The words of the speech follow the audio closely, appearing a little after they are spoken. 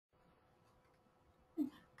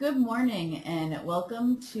Good morning and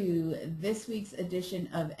welcome to this week's edition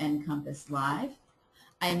of NCompass Live.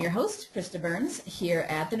 I am your host, Krista Burns, here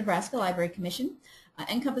at the Nebraska Library Commission.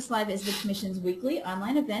 NCompass Live is the Commission's weekly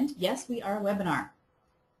online event. Yes, we are a webinar.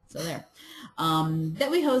 So there. That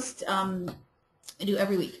we host do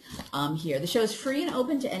every week here. The show is free and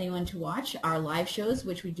open to anyone to watch. Our live shows,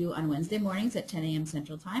 which we do on Wednesday mornings at 10 a.m.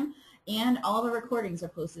 Central Time, and all of our recordings are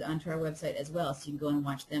posted onto our website as well, so you can go and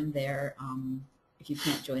watch them there if you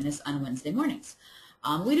can't join us on Wednesday mornings.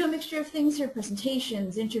 We do a mixture of things here: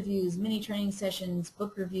 presentations, interviews, mini training sessions,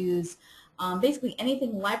 book reviews, basically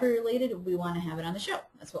anything library related. We want to have it on the show.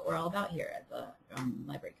 That's what we're all about here at the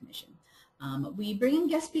Library Commission. We bring in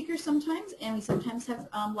guest speakers sometimes, and we sometimes have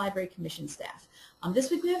Library Commission staff.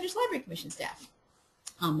 This week we have just Library Commission staff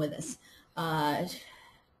with us. Our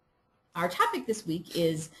topic this week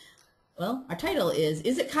is, well, our title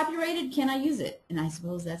is it copyrighted? Can I use it? And I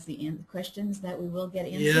suppose that's the questions that we will get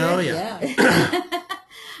answered. Yeah.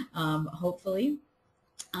 Hopefully,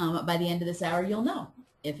 by the end of this hour, you'll know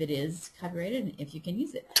if it is copyrighted and if you can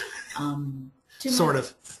use it. Sort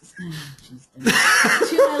of. To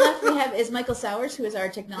my left we have is Michael Sowers, who is our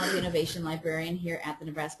Technology Innovation Librarian here at the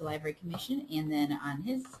Nebraska Library Commission. And then on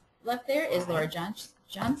his left there is Laura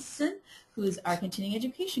Johnson, who is our Continuing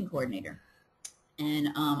Education Coordinator. And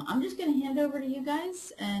I'm just going to hand over to you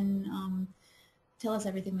guys and tell us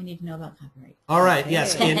everything we need to know about copyright. All right.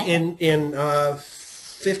 Yes. In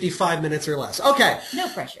 55 minutes or less. Okay. No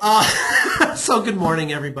pressure. So good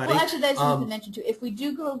morning, everybody. Well, actually, that's something to mention too. If we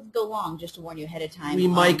do go long, just to warn you ahead of time, we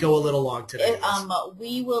might go a little long today.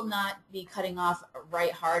 We will not be cutting off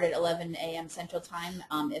right hard at 11 a.m. Central Time.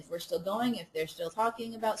 If we're still going, if they're still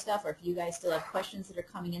talking about stuff, or if you guys still have questions that are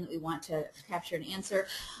coming in that we want to capture and answer,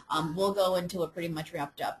 we'll go until we're pretty much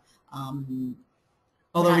wrapped up.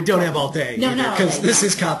 Although we don't have all day, because this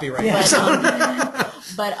is copyright. Yeah.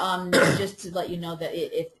 But just to let you know that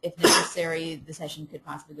if necessary, the session could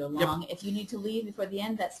possibly go long. Yep. If you need to leave before the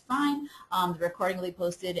end, that's fine. The recording will be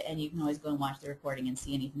posted, and you can always go and watch the recording and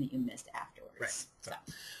see anything that you missed afterwards. Right. So.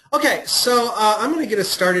 Okay, so I'm going to get us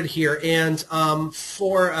started here, and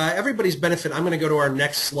for everybody's benefit, I'm going to go to our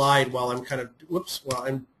next slide while I'm kind of, while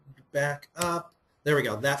I'm back up. There we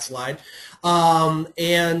go, that slide.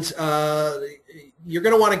 You're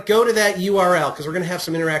going to want to go to that URL because we're going to have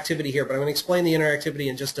some interactivity here, but I'm going to explain the interactivity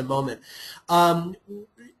in just a moment.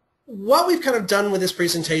 What we've kind of done with this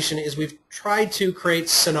presentation is we've tried to create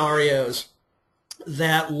scenarios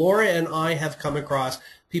that Laura and I have come across,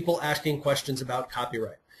 people asking questions about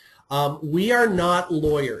copyright. We are not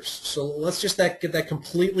lawyers, so let's just get that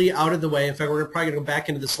completely out of the way. In fact, we're probably going to go back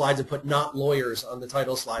into the slides and put "not lawyers" on the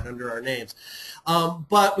title slide under our names.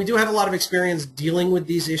 But we do have a lot of experience dealing with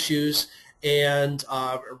these issues and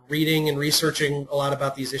reading and researching a lot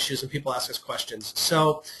about these issues, and people ask us questions.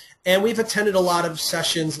 So, and we've attended a lot of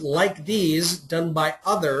sessions like these done by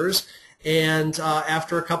others, and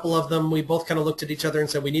after a couple of them, we both kind of looked at each other and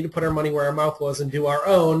said we need to put our money where our mouth was and do our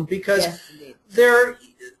own, because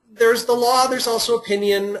there's the law, there's also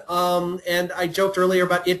opinion, and I joked earlier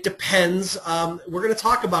about it depends. We're going to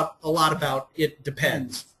talk about a lot about it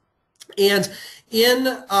depends. And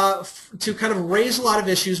to kind of raise a lot of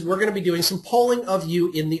issues, we're going to be doing some polling of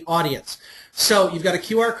you in the audience. So you've got a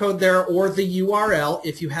QR code there or the URL.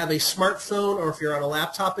 If you have a smartphone or if you're on a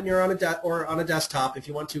laptop and you're on a desktop, if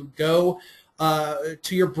you want to go to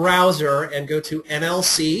your browser and go to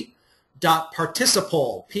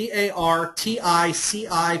nlc.participol,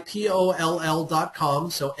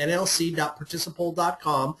 PARTICIPOLL.com, so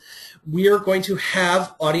nlc.participol.com. We are going to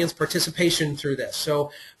have audience participation through this.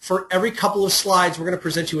 So for every couple of slides, we're going to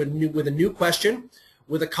present you with a new question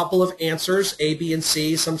with a couple of answers, A, B, and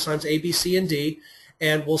C, sometimes A, B, C, and D.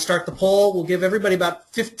 And we'll start the poll. We'll give everybody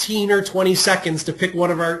about 15 or 20 seconds to pick one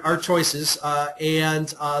of our choices,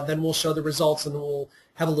 and then we'll show the results, and we'll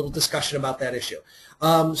have a little discussion about that issue.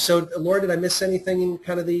 So, Laura, did I miss anything in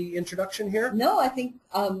kind of the introduction here? No, I think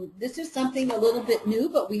this is something a little bit new,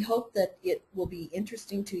 but we hope that it will be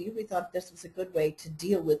interesting to you. We thought this was a good way to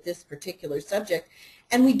deal with this particular subject,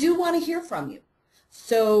 and we do want to hear from you.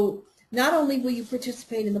 So not only will you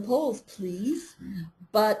participate in the polls, please,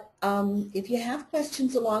 but if you have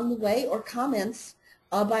questions along the way or comments,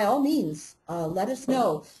 by all means, let us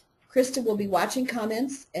know. Krista will be watching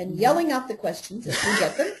comments and yelling out the questions as we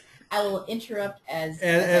get them. I will interrupt as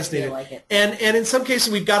I feel like it. And in some cases,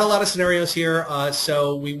 we've got a lot of scenarios here,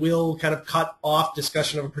 so we will kind of cut off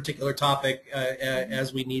discussion of a particular topic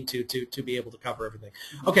as we need to be able to cover everything.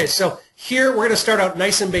 Okay, so here we're going to start out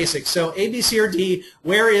nice and basic. So A, B, C, or D,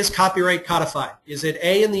 where is copyright codified? Is it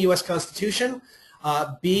A, in the U.S. Constitution,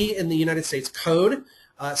 B, in the United States Code,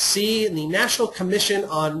 C, the National Commission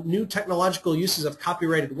on New Technological Uses of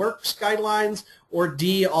Copyrighted Works guidelines, or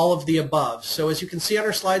D, all of the above. So as you can see on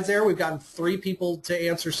our slides there, we've gotten 3 people to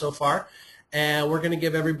answer so far, and we're going to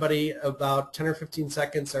give everybody about 10 or 15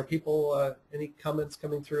 seconds. Are people, any comments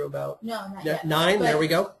coming through about? No, not yet. 9, there we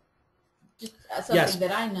go. Just something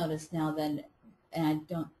that I noticed now then, and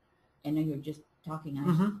I know you're just talking,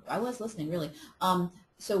 I was listening really.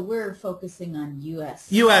 So we're focusing on U.S.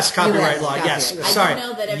 copyright law, yes. I Sorry,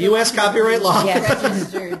 know that U.S. copyright law.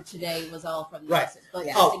 registered today was all from the U.S. But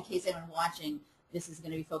just in case anyone watching, this is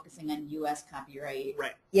going to be focusing on U.S. copyright.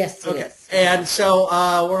 Right. Yes, okay. Yes. And so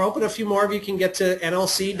we're hoping a few more of you can get to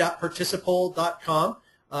nlc.participole.com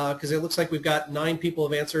because it looks like we've got 9 people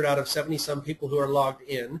have answered out of 70-some people who are logged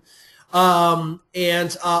in.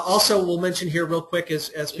 And also we'll mention here real quick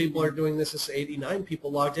as people are doing this, is 89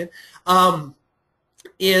 people logged in.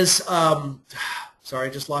 Sorry, I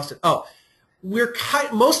just lost it. Oh,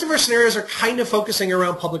 most of our scenarios are kind of focusing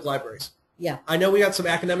around public libraries. Yeah. I know we got some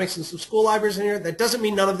academics and some school libraries in here. That doesn't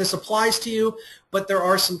mean none of this applies to you, but there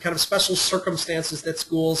are some kind of special circumstances that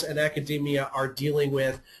schools and academia are dealing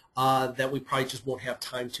with that we probably just won't have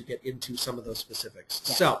time to get into some of those specifics.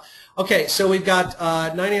 Yeah. So, okay, so we've got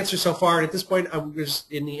 9 answers so far, and at this point, I'm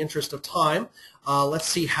just in the interest of time. Let's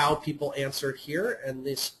see how people answered here, and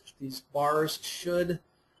these bars should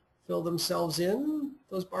fill themselves in.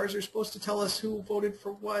 Those bars are supposed to tell us who voted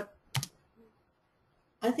for what.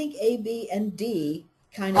 I think A, B, and D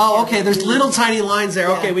kind of. Oh, okay. There's little tiny lines there.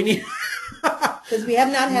 Yeah. Okay, we need. Because we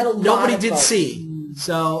have not had a lot. Nobody of did votes. C.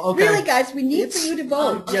 So okay. Really, guys, we need for you to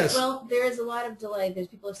vote. Yes. Well, there is a lot of delay. There's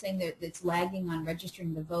people are saying that it's lagging on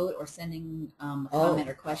registering the vote or sending a comment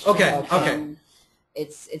or question. Okay.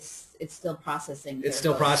 It's still processing. It's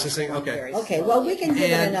still processing. Okay. Okay. Well, we can give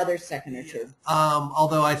it another second or two.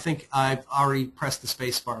 Although I think I've already pressed the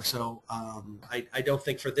space bar, so I don't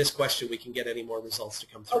think for this question we can get any more results to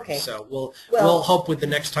come through. Okay. So we'll hope with the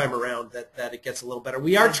next time around that it gets a little better.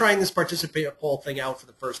 We are trying this participate poll thing out for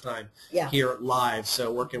the first time here live, so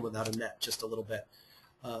working without a net just a little bit.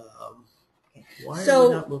 Why are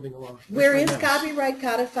we not moving along? Where is copyright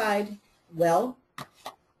codified? Well.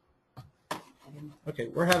 Okay,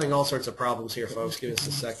 we're having all sorts of problems here, folks. Give us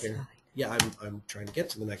a second. Yeah, I'm trying to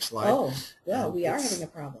get to the next slide. Oh, well, we are having a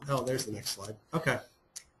problem. Oh, there's the next slide. Okay,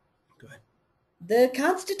 go ahead. The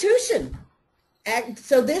Constitution.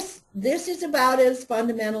 So this is about as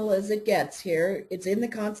fundamental as it gets here. It's in the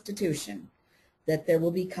Constitution that there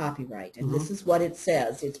will be copyright, and this is what it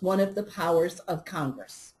says. It's one of the powers of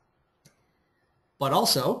Congress. But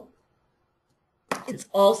also? It's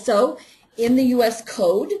also in the U.S.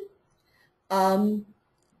 Code.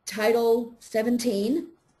 Title 17.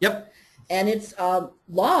 Yep. And it's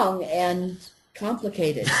long and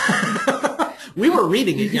complicated. We were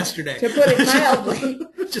reading it yesterday. To put it mildly.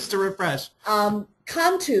 Just to refresh.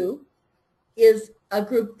 CONTU is a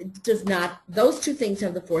group, those two things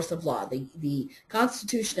have the force of law. The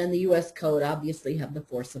Constitution and the U.S. Code obviously have the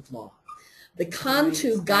force of law. The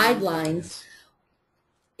CONTU guidelines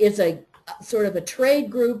is a sort of a trade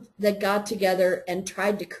group that got together and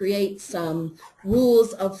tried to create some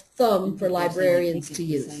rules of thumb for librarians to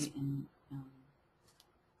use.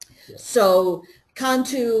 So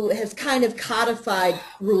CONTU has kind of codified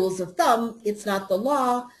rules of thumb. It's not the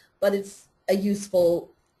law, but it's they're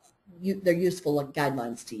useful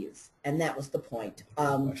guidelines to use. And that was the point.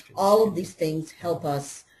 All of these things help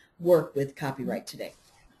us work with copyright today.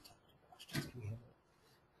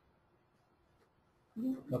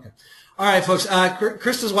 Okay. All right, folks.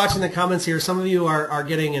 Krista's watching the comments here. Some of you are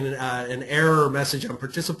getting an error message on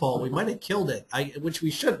Participole. We might have killed it, which we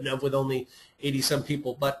shouldn't have with only 80-some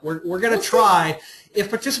people. But we're going to try. If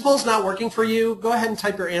Participole's not working for you, go ahead and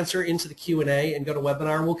type your answer into the Q&A and go to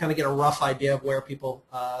webinar. And we'll kind of get a rough idea of where people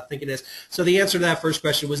think it is. So the answer to that first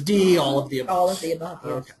question was D, all of the above. All of the above,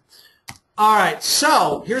 yes. Okay. All right.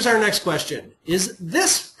 So here's our next question. Is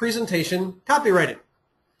this presentation copyrighted?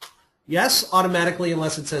 Yes, automatically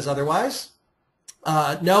unless it says otherwise.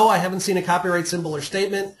 No, I haven't seen a copyright symbol or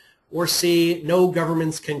statement. Or C, no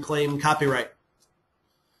governments can claim copyright.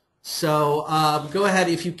 So go ahead.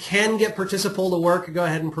 If you can get Participole to work, go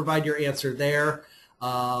ahead and provide your answer there.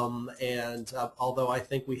 Although I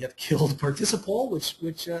think we have killed Participole, which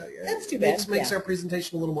that's too bad. makes our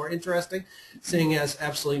presentation a little more interesting, seeing as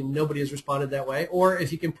absolutely nobody has responded that way. Or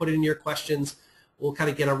if you can put it in your questions, we'll kind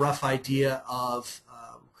of get a rough idea of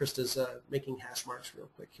Krista's making hash marks real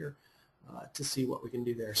quick here to see what we can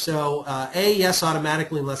do there. So A, yes,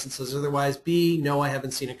 automatically unless it says otherwise. B, no, I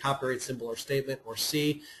haven't seen a copyright symbol or statement. Or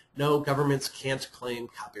C, no, governments can't claim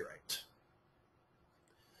copyright.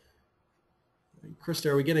 Krista,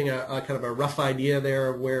 are we getting a kind of a rough idea there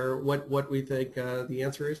of what we think the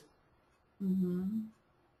answer is? Mm-hmm.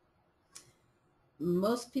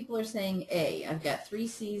 Most people are saying A. I've got 3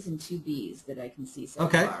 C's and 2 B's that I can see so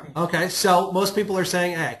far. Okay, so most people are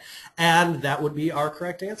saying A, and that would be our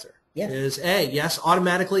correct answer. Yes. Is A, yes,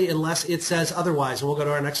 automatically unless it says otherwise, and we'll go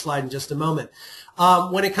to our next slide in just a moment.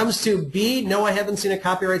 When it comes to B, no, I haven't seen a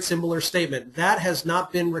copyright symbol or statement. That has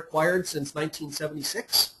not been required since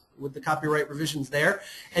 1976 with the copyright revisions there.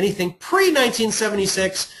 Anything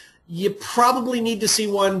pre-1976, you probably need to see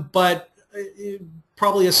one, but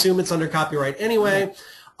probably assume it's under copyright anyway.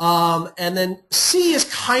 And then C is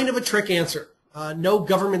kind of a trick answer. No,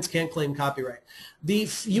 governments can't claim copyright. The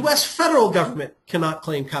U.S. federal government cannot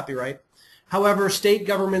claim copyright. However, state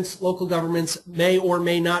governments, local governments may or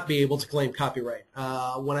may not be able to claim copyright.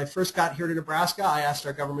 When I first got here to Nebraska, I asked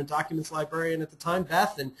our government documents librarian at the time,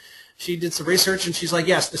 Beth, and she did some research, and she's like,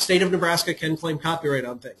 yes, the state of Nebraska can claim copyright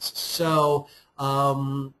on things. So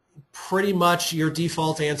pretty much your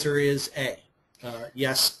default answer is A.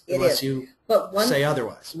 Yes, unless you say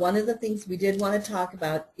otherwise. One of the things we did want to talk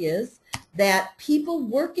about is that people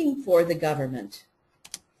working for the government,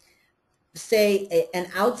 say an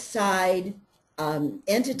outside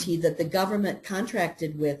entity that the government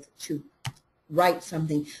contracted with to write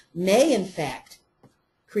something, may in fact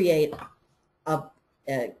create a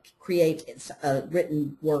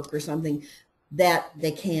written work or something that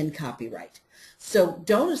they can copyright. So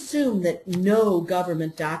don't assume that no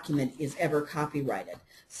government document is ever copyrighted.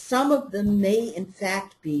 Some of them may in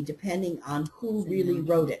fact be, depending on who really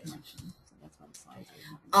wrote it.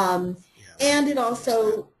 And it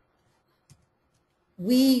also,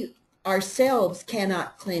 we ourselves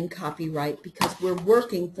cannot claim copyright because we're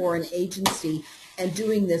working for an agency and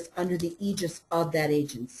doing this under the aegis of that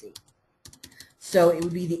agency. So it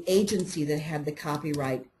would be the agency that had the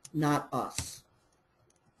copyright, not us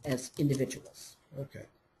as individuals. Okay.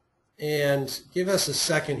 And give us a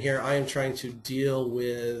second here. I am trying to deal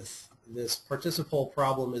with this participle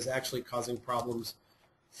problem is actually causing problems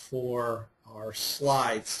for our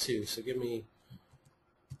slides too. So give me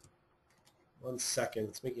 1 second.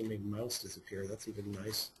 It's making my mouse disappear. That's even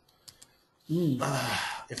nice.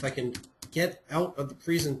 If I can get out of the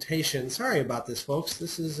presentation. Sorry about this, folks.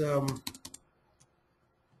 This is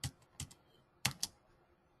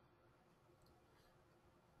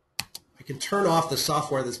I can turn off the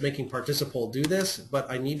software that's making participle do this, but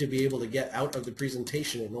I need to be able to get out of the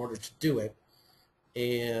presentation in order to do it.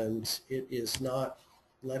 And it is not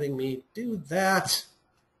letting me do that.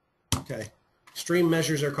 Okay. Extreme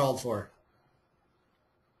measures are called for.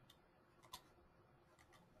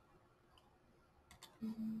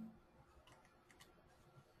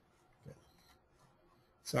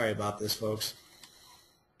 Sorry about this, folks.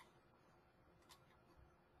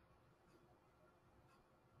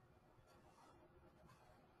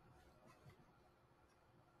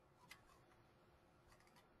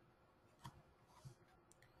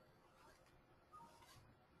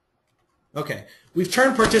 Okay, we've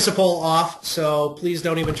turned participle off, so please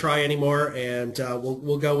don't even try anymore, and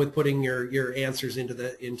we'll go with putting your answers into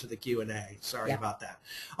the Q&A. Sorry about that.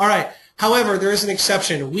 All right. However, there is an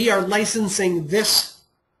exception. We are licensing this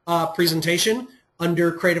presentation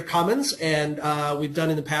under Creative Commons, and we've done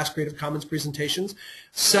in the past Creative Commons presentations.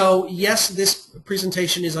 So yes, this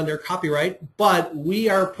presentation is under copyright, but we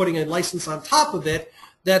are putting a license on top of it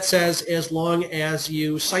that says as long as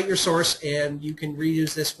you cite your source and you can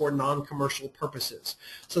reuse this for non-commercial purposes.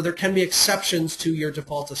 So there can be exceptions to your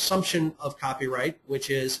default assumption of copyright,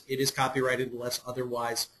 which is it is copyrighted unless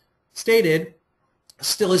otherwise stated.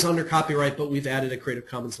 Still is under copyright, but we've added a Creative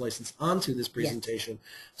Commons license onto this presentation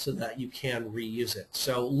so that you can reuse it.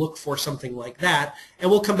 So look for something like that,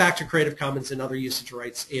 and we'll come back to Creative Commons and other usage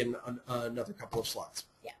rights in another couple of slides.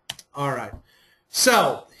 Yeah. All right.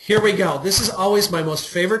 So here we go. This is always my most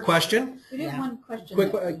favorite question. We did have one question.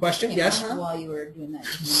 Quick question, yes. While you were doing that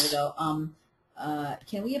just a minute ago,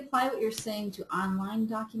 can we apply what you're saying to online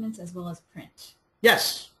documents as well as print?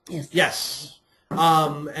 Yes. Yes. Yes.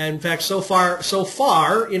 In fact, so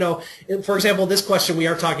far, you know, for example, this question we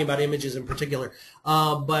are talking about images in particular,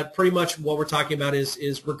 but pretty much what we're talking about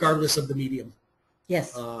is regardless of the medium.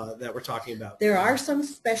 Yes. That we're talking about. There are some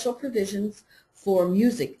special provisions for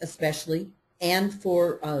music, especially, and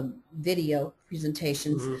for video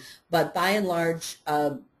presentations, but by and large,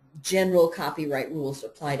 general copyright rules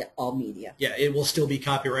apply to all media. Yeah, it will still be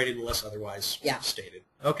copyrighted unless otherwise stated.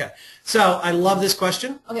 Okay, so I love this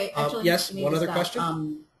question. Okay, actually, yes, one other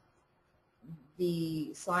question.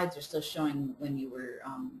 The slides are still showing when you were,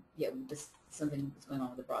 something that's going on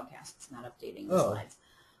with the broadcast. It's not updating the slides.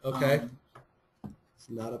 Okay. It's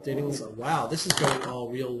not updating. So, wow, this is going all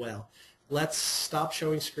real well. Let's stop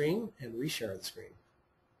showing screen and reshare the screen.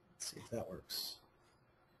 Let's see if that works.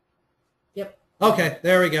 Yep. Okay,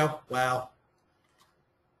 there we go. Wow.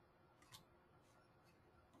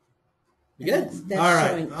 You good? That's All right.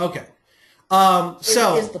 showing. Okay.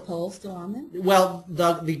 Is the poll still on then? Well,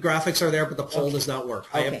 the graphics are there, but the poll does not work.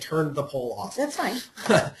 I Okay. have turned the poll off. That's fine.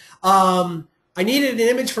 I needed an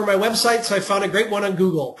image for my website, so I found a great one on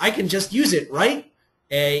Google. I can just use it, right?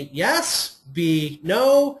 A, yes. B,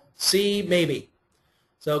 no. C, maybe.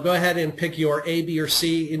 So go ahead and pick your A, B, or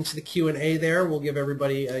C into the Q&A there. We'll give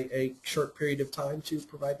everybody a short period of time to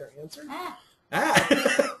provide their answer.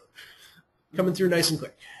 Coming through nice and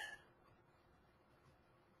quick.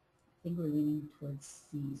 I think we're leaning towards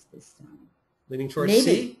C's this time. Leaning towards Maybe.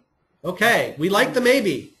 C? Okay, we like the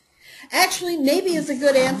maybe. Actually, maybe is a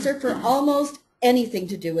good answer for almost anything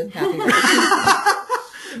to do with copyright.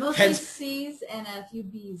 Mostly Hence- C's and a few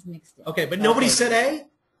B's mixed in. Okay, but nobody Okay. said A?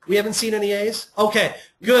 We haven't seen any A's? Okay,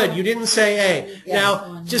 good. You didn't say A. Yeah.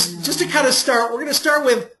 Now, just to kind of start, we're going to start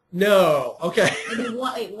with no. Okay. Maybe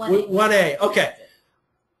one A. 1A. Okay.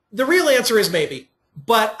 The real answer is maybe.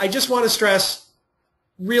 But I just want to stress,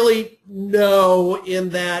 really no, in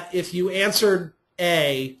that if you answered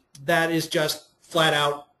A, that is just flat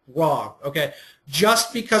out wrong. Okay.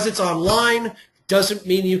 Just because it's online doesn't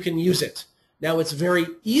mean you can use it. Now, it's very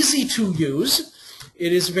easy to use.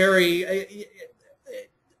 It is very...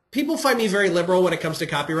 People find me very liberal when it comes to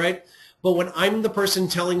copyright, but when I'm the person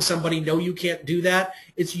telling somebody, no, you can't do that,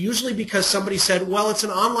 it's usually because somebody said, well, it's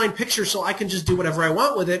an online picture, so I can just do whatever I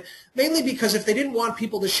want with it, mainly because if they didn't want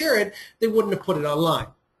people to share it, they wouldn't have put it online.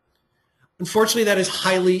 Unfortunately, that is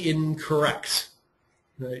highly incorrect.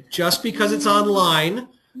 Right? Just because it's online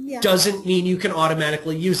doesn't mean you can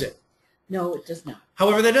automatically use it. No, it does not.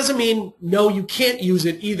 However, that doesn't mean, no, you can't use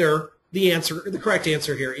it either. The correct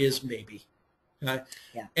answer here is maybe. Okay?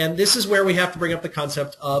 Yeah. And this is where we have to bring up the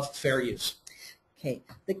concept of fair use. Okay.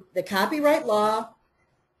 The copyright law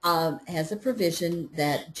has a provision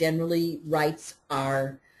that generally rights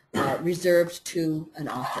are reserved to an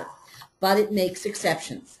author, but it makes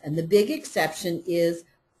exceptions. And the big exception is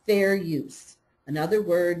fair use. In other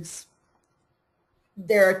words,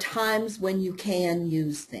 there are times when you can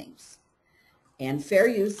use things. And fair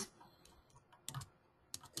use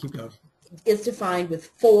Keep going. is defined with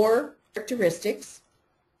 4 characteristics,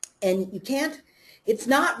 and you can't, it's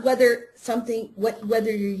not whether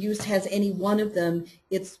whether your use has any one of them,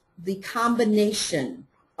 it's the combination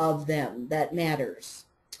of them that matters.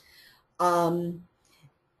 The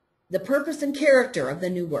purpose and character of the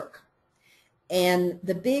new work. And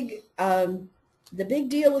the big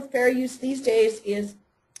deal with fair use these days is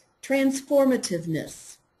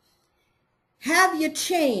transformativeness. Have you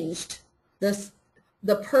changed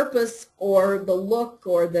the purpose or the look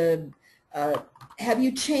or have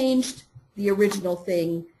you changed the original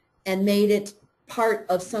thing and made it part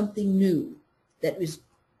of something new that was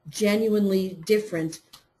genuinely different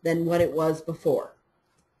than what it was before?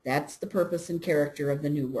 That's the purpose and character of the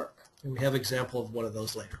new work. And we have an example of one of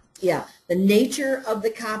those later. Yeah, the nature of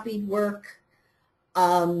the copied work.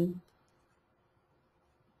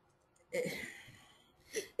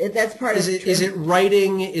 That's part of it. Is it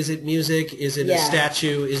writing? Is it music? Is it a Yeah.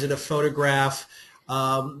 statue? Is it a photograph?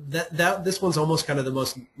 This one's almost kind of the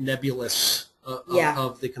most nebulous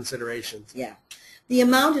of the considerations. Yeah. The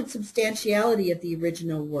amount and substantiality of the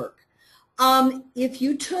original work. If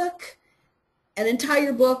you took an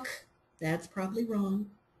entire book, that's probably wrong.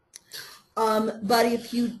 But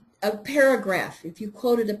if you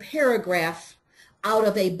quoted a paragraph out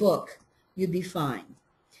of a book, you'd be fine.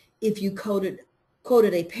 If you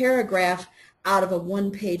quoted a paragraph out of a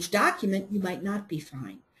one-page document, you might not be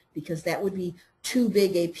fine, because that would be too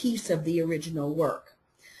big a piece of the original work.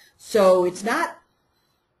 So it's not,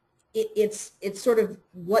 it's sort of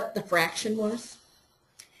what the fraction was.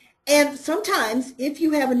 And sometimes, if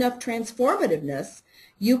you have enough transformativeness,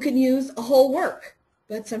 you can use a whole work,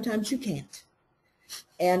 but sometimes you can't.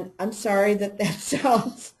 And I'm sorry that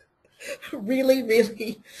sounds really,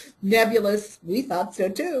 really nebulous. We thought so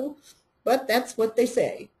too, but that's what they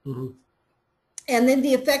say. Mm-hmm. And then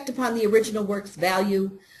the effect upon the original work's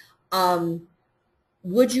value.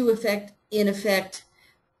 Would you, in effect,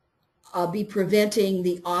 be preventing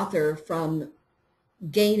the author from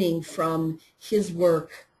gaining from his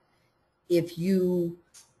work if you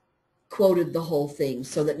quoted the whole thing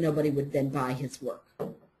so that nobody would then buy his work?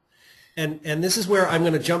 And this is where I'm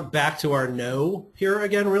going to jump back to our no here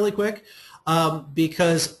again really quick,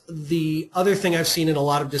 because the other thing I've seen in a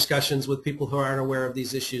lot of discussions with people who aren't aware of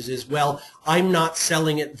these issues is, well, I'm not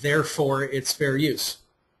selling it, therefore it's fair use.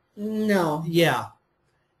 No. Yeah.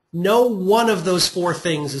 no one of those four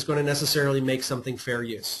things is going to necessarily make something fair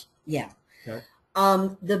use. Yeah. Okay.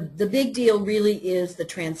 The big deal really is the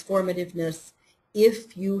transformativeness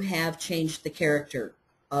if you have changed the character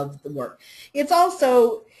of the work. It's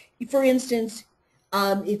also, for instance,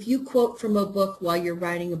 if you quote from a book while you're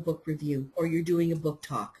writing a book review or you're doing a book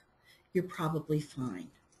talk, you're probably fine.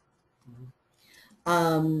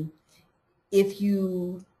 Mm-hmm. If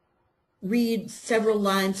you read several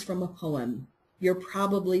lines from a poem, you're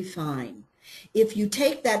probably fine. If you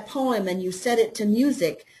take that poem and you set it to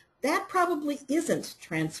music, that probably isn't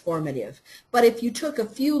transformative. But if you took a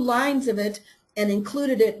few lines of it and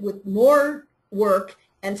included it with more work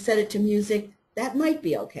and set it to music, that might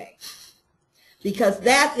be okay. Because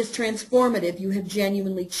that is transformative. You have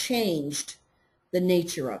genuinely changed the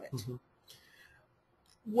nature of it. Mm-hmm.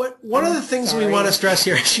 One of the things we want to stress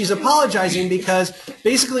here, she's apologizing because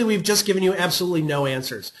basically we've just given you absolutely no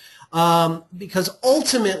answers. Because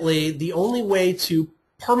ultimately the only way to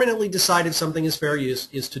permanently decide if something is fair use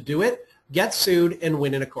is to do it, get sued, and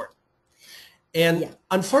win in a court. And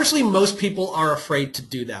unfortunately most people are afraid to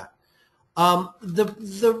do that.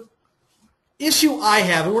 The issue I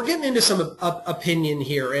have, and we're getting into some opinion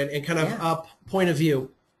here and kind of a point of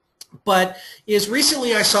view, but is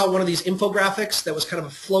recently I saw one of these infographics that was kind of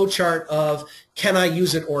a flow chart of can I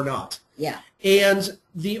use it or not. Yeah. And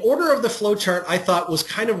the order of the flow chart I thought was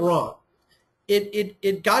kind of wrong.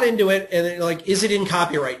 It got into it and like, is it in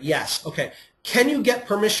copyright? Yes. Okay. Can you get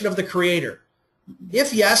permission of the creator?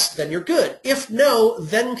 If yes, then you're good. If no,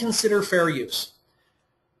 then consider fair use.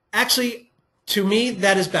 Actually, to me,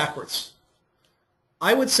 that is backwards.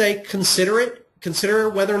 I would say consider it. Consider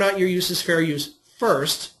whether or not your use is fair use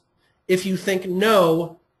first. If you think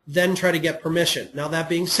no, then try to get permission. Now, that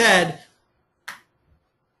being said,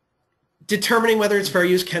 determining whether it's fair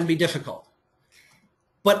use can be difficult.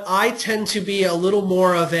 But I tend to be a little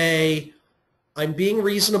more of a, I'm being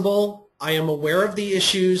reasonable, I am aware of the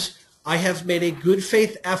issues, I have made a good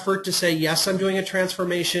faith effort to say, yes, I'm doing a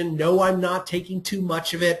transformation, no, I'm not taking too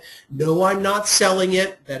much of it, no, I'm not selling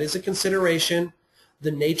it, that is a consideration,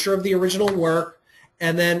 the nature of the original work,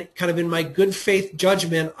 and then kind of in my good faith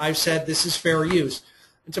judgment, I've said this is fair use.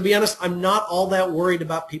 And to be honest, I'm not all that worried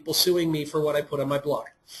about people suing me for what I put on my blog.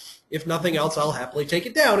 If nothing else, I'll happily take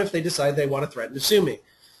it down if they decide they want to threaten to sue me.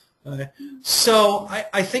 So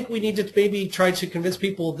I think we need to maybe try to convince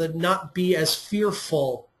people to not be as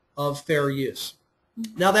fearful of fair use.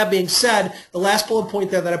 Now, that being said, the last bullet point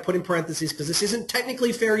there that I put in parentheses, because this isn't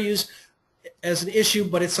technically fair use as an issue,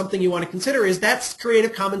 but it's something you want to consider, is that's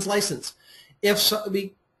Creative Commons license. If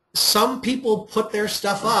some people put their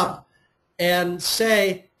stuff up and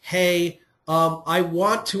say, hey, I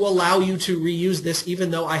want to allow you to reuse this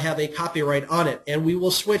even though I have a copyright on it. And we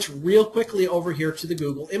will switch real quickly over here to the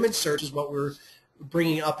Google image search is what we're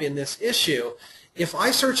bringing up in this issue. If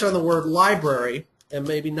I search on the word library, and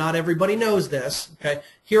maybe not everybody knows this, okay,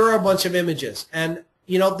 here are a bunch of images. And,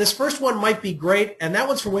 you know, this first one might be great, and that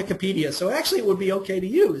one's from Wikipedia, so actually it would be okay to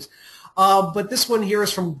use. But this one here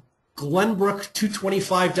is from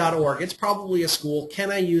Glenbrook225.org. It's probably a school.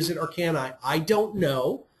 Can I use it or can I? I don't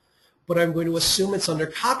know, but I'm going to assume it's under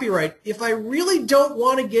copyright. If I really don't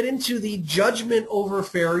want to get into the judgment over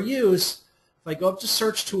fair use, if I go up to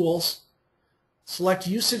Search Tools, select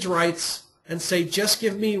Usage Rights, and say, just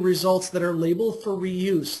give me results that are labeled for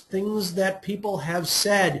reuse, things that people have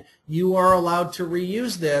said, you are allowed to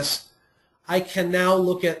reuse this, I can now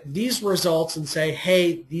look at these results and say,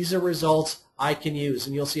 hey, these are results I can use.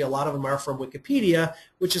 And you'll see a lot of them are from Wikipedia,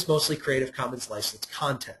 which is mostly Creative Commons licensed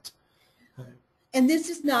content. And this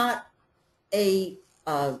is not a,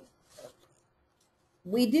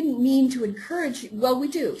 we didn't mean to encourage you, well, we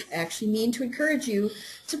do actually mean to encourage you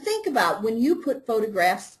to think about when you put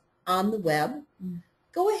photographs on the web,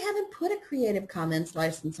 go ahead and put a Creative Commons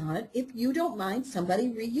license on it if you don't mind somebody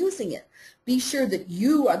reusing it. Be sure that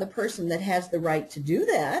you are the person that has the right to do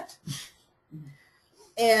that.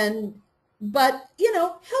 But, you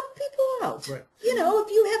know, help people out. Right. You know,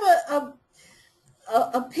 if you have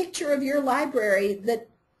a picture of your library that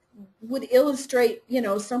would illustrate, you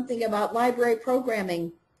know, something about library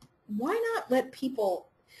programming, why not let people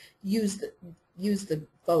use the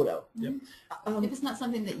photo? Yep. If it's not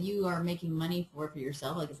something that you are making money for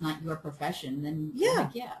yourself, like it's not your profession, then yeah.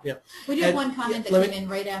 Yep. We do have one comment that came in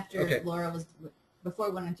right after Laura was, before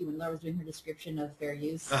we went on to when Laura was doing her description of fair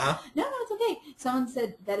use. Uh-huh. No, it's okay. Someone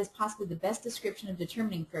said that is possibly the best description of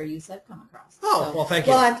determining fair use I've come across. Oh, so, well, thank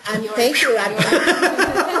you. Well, thank you.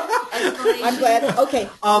 I'm glad. Okay.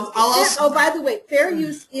 By the way, fair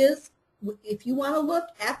use is, if you want to look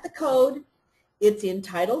at the code, it's in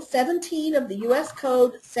Title 17 of the U.S.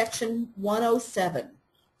 Code, Section 107.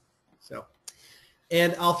 So,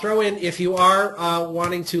 and I'll throw in, if you are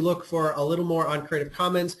wanting to look for a little more on Creative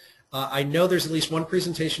Commons, I know there's at least one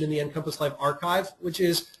presentation in the NCompass Live archive, which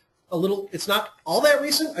is a little, it's not all that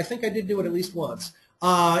recent. I think I did do it at least once.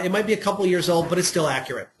 It might be a couple of years old, but it's still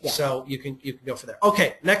accurate. Yeah. So you can go for there.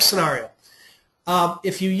 Okay, next scenario.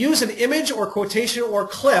 If you use an image or quotation or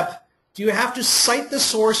clip, do you have to cite the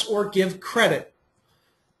source or give credit?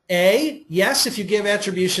 A, yes, if you give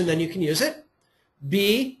attribution, then you can use it.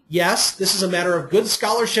 B, yes, this is a matter of good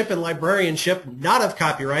scholarship and librarianship, not of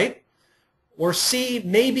copyright. Or C,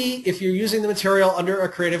 maybe if you're using the material under a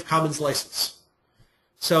Creative Commons license.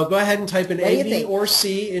 So go ahead and type in A, B, or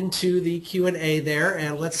C into the Q&A there,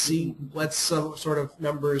 and let's see what some sort of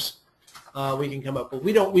numbers we can come up with.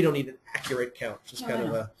 We don't need an accurate count, just kind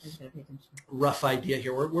of a rough idea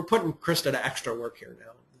here. We're putting Krista to extra work here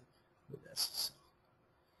now with this. So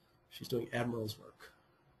she's doing Admiral's work.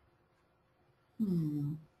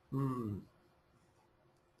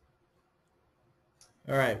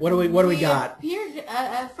 All right, what do we got? Here,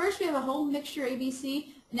 first we have a whole mixture ABC.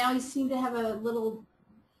 Now we seem to have a little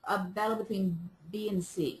battle between B and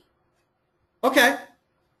C. Okay.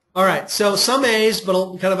 All right. So some A's,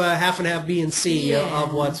 but kind of a half and half B and C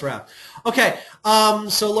of what's around. Okay.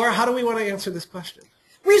 So Laura, how do we want to answer this question?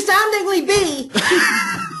 Resoundingly B.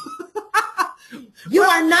 You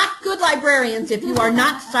are not good librarians if you are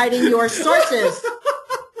not citing your sources.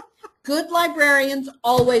 Good librarians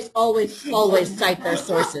always, always, always cite their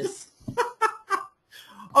sources.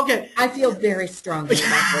 Okay. I feel very strongly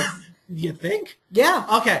about this. You think? Yeah.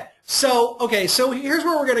 Okay. So here's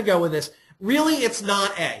where we're going to go with this. Really, it's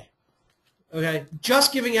not A. Okay.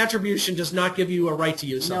 Just giving attribution does not give you a right to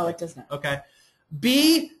use something. No, it does not. Okay.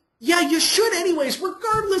 B, yeah, you should anyways,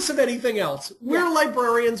 regardless of anything else. We're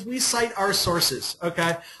librarians. We cite our sources.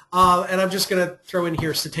 Okay. And I'm just going to throw in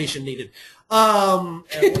here citation needed. We'll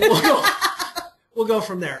go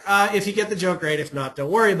from there. If you get the joke, great. If not,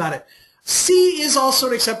 don't worry about it. C is also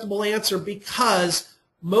an acceptable answer because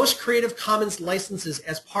most Creative Commons licenses,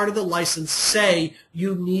 as part of the license, say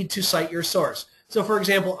you need to cite your source. So, for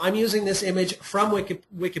example, I'm using this image from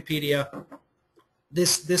Wikipedia.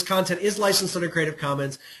 This content is licensed under Creative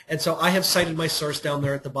Commons, and so I have cited my source down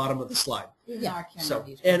there at the bottom of the slide. Yeah.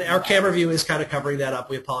 And our camera view is kind of covering that up.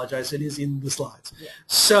 We apologize. It is in the slides. Yeah.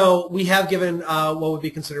 So we have given what would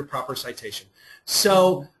be considered proper citation.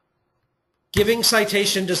 So giving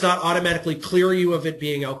citation does not automatically clear you of it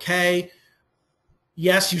being okay.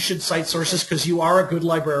 Yes, you should cite sources because you are a good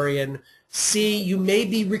librarian. C, you may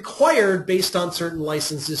be required based on certain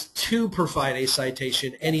licenses to provide a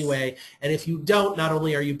citation anyway. And if you don't, not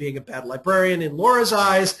only are you being a bad librarian in Laura's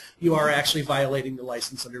eyes, you are actually violating the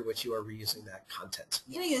license under which you are reusing that content.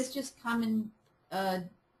 You know, it's just common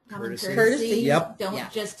courtesy. Yep. Don't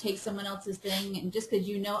just take someone else's thing, and just because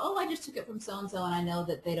you know, oh, I just took it from so-and-so and I know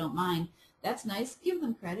that they don't mind. That's nice. Give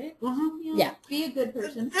them credit. You know, be a good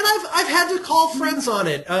person. And I've had to call friends on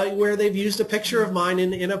it where they've used a picture of mine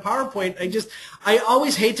in a PowerPoint. I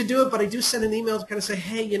always hate to do it, but I do send an email to kind of say,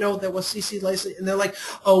 hey, you know, that was CC license. And they're like,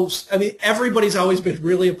 oh, I mean, everybody's always been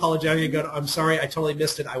really apologetic and going, I'm sorry, I totally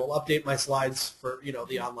missed it. I will update my slides for, you know,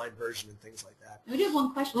 the online version and things like that. We do have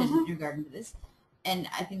one question regarding to this, and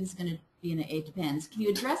I think this is going to be in a It Depends. Can you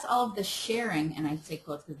address all of the sharing, and I say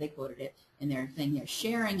quotes because they quoted it in their thing here,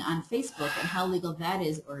 sharing on Facebook and how legal that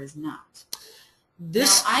is or is not? Now,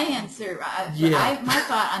 I answer, my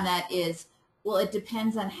thought on that is, well, it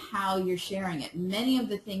depends on how you're sharing it. Many of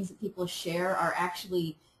the things that people share are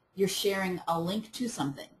actually, you're sharing a link to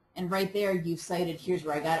something. And right there, you've cited, here's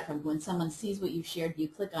where I got it from. When someone sees what you've shared, you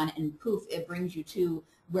click on it, and poof, it brings you to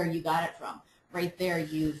where you got it from. Right there,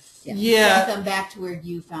 you've sent them back to where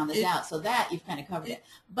you found this out. So that, you've kind of covered it.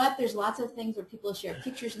 But there's lots of things where people share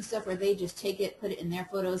pictures and stuff where they just take it, put it in their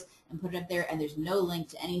photos, and put it up there, and there's no link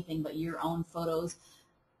to anything but your own photos.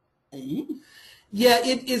 Yeah,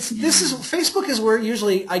 Facebook is where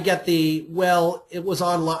usually I get the, well, it was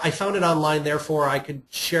online, I found it online, therefore I could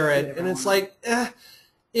share it. And it's like,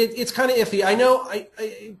 it's kind of iffy. I know,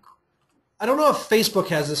 I don't know if Facebook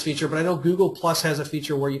has this feature, but I know Google Plus has a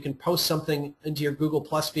feature where you can post something into your Google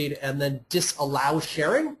Plus feed and then disallow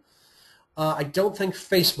sharing. I don't think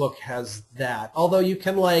Facebook has that. Although you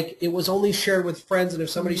can, like, it was only shared with friends, and if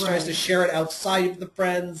somebody tries to share it outside of the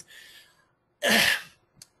friends,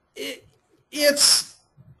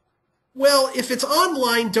 well, if it's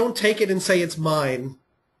online, don't take it and say it's mine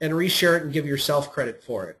and reshare it and give yourself credit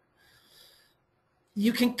for it.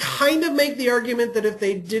 You can kind of make the argument that if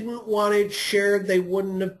they didn't want it shared, they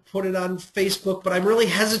wouldn't have put it on Facebook, but I'm really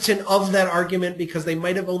hesitant of that argument because they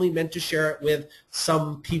might have only meant to share it with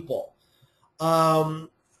some people.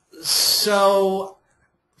 So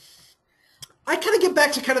I kind of get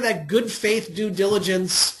back to kind of that good faith due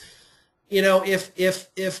diligence. You know, if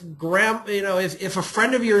a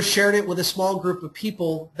friend of yours shared it with a small group of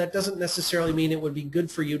people, that doesn't necessarily mean it would be good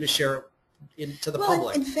for you to share it into the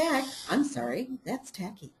public. In fact, I'm sorry, that's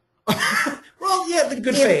tacky. Well, yeah, the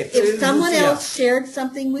good faith. If someone else shared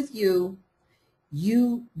something with you,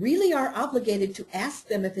 you really are obligated to ask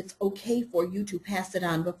them if it's okay for you to pass it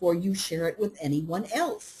on before you share it with anyone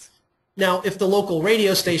else. Now, if the local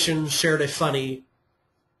radio station shared a funny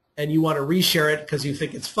and you want to reshare it because you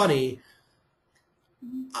think it's funny,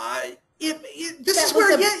 this is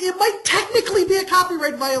where it might technically be a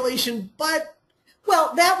copyright violation, but...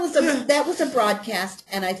 Well, that was a broadcast,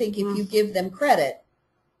 and I think if you give them credit,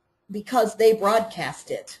 because they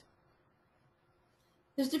broadcast it.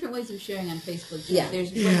 There's different ways of sharing on Facebook. Yeah.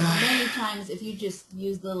 There's many times if you just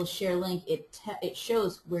use the little share link, it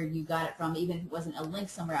shows where you got it from, even if it wasn't a link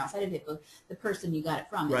somewhere outside of Facebook, the person you got it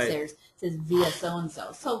from. Right. It says via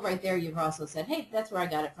so-and-so. So right there you've also said, hey, that's where I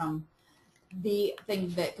got it from. The thing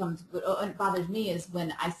that it bothers me is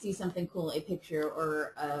when I see something cool, a picture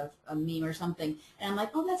or a meme or something, and I'm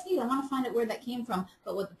like, oh, that's neat. I want to find out where that came from.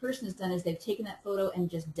 But what the person has done is they've taken that photo and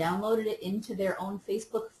just downloaded it into their own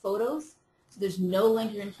Facebook photos. So there's no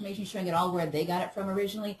link or information showing at all where they got it from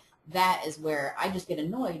originally. That is where I just get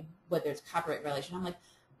annoyed whether it's copyright violation. I'm like,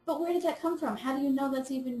 but where did that come from? How do you know that's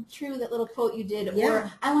even true, that little quote you did? Yeah.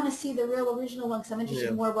 Or I want to see the real original one because I'm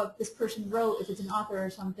interested more about what this person wrote, if it's an author or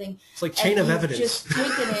something. It's like chain of evidence. Just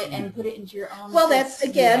taken it and put it into your own. Well, that's,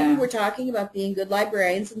 again, we're talking about being good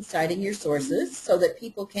librarians and citing your sources so that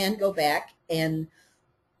people can go back and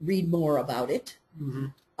read more about it.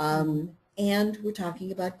 Mm-hmm. And we're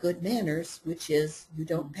talking about good manners, which is you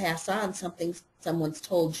don't pass on something someone's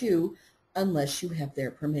told you unless you have their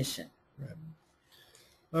permission. Right.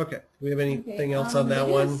 Okay. Do we have anything else on that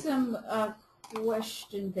one? Some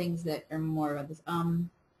question things that are more about this.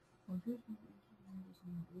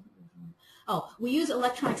 We use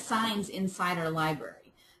electronic signs inside our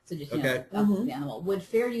library. So just, you know, up to the animal. Would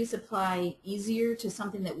fair use apply easier to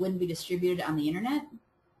something that wouldn't be distributed on the internet?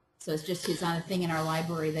 So it's on a thing in our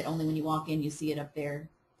library that only when you walk in you see it up there.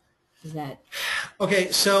 Is that...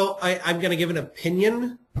 Okay, so I'm going to give an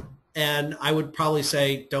opinion, and I would probably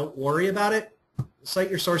say don't worry about it.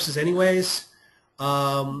 Cite your sources anyways.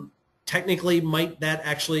 Technically, might that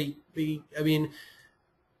actually be, I mean,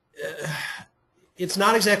 it's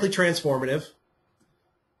not exactly transformative.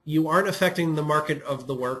 You aren't affecting the market of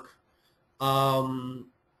the work.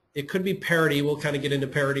 It could be parody. We'll kind of get into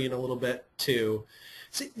parody in a little bit, too.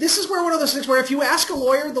 See, this is where one of those things where if you ask a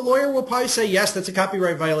lawyer, the lawyer will probably say, yes, that's a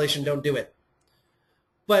copyright violation, don't do it.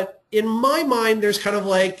 But in my mind, there's kind of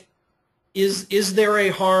like, is there a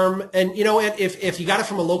harm? And, you know, if you got it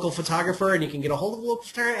from a local photographer and you can get a hold of a local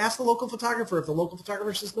photographer, ask the local photographer. If the local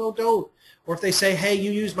photographer says, no, don't. Or if they say, hey,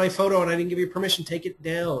 you used my photo and I didn't give you permission, take it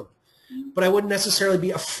down. But I wouldn't necessarily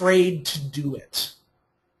be afraid to do it.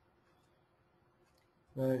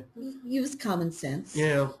 Right. Use common sense.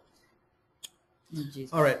 Yeah. Oh,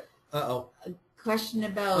 all right. Uh-oh. A question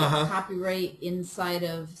about copyright inside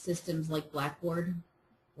of systems like Blackboard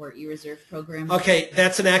or e-reserve programs. Okay,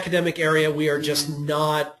 that's an academic area. We are just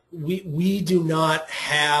not, we do not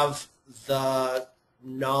have the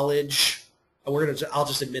knowledge. I'll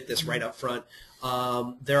just admit this right up front.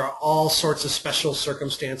 There are all sorts of special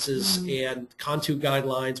circumstances and Contu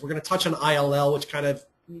guidelines. We're going to touch on ILL, which kind of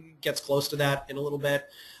gets close to that in a little bit.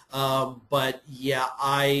 But yeah,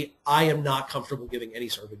 I am not comfortable giving any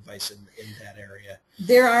sort of advice in that area.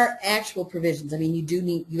 There are actual provisions. I mean,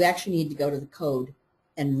 you actually need to go to the code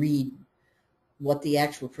and read what the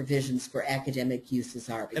actual provisions for academic uses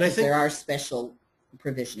are, because and I think there are special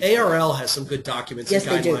provisions. ARL has some good documents and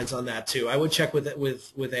guidelines on that too. I would check with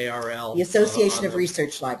ARL. The Association of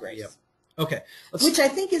Research Libraries. Yep. Okay. Which I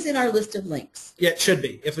think is in our list of links. Yeah, it should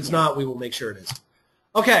be. If it's not, we will make sure it is.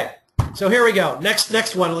 Okay. So here we go.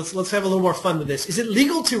 Next one. Let's have a little more fun with this. Is it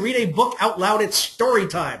legal to read a book out loud at story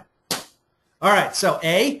time? All right. So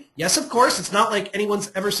A, yes, of course. It's not like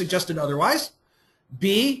anyone's ever suggested otherwise.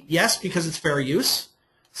 B, yes, because it's fair use.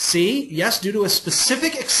 C, yes, due to a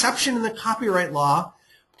specific exception in the copyright law.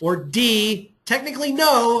 Or D, technically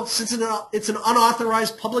no, since it's an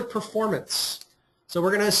unauthorized public performance. So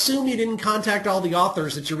we're going to assume you didn't contact all the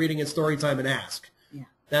authors that you're reading in story time and ask. Yeah.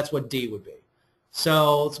 That's what D would be.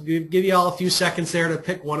 So let's give you all a few seconds there to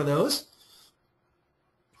pick one of those.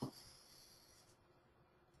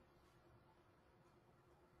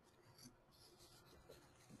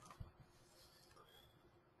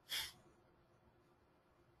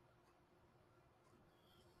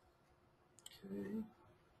 Okay. You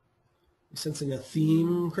sensing a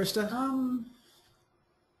theme, Krista?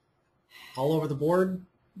 all over the board?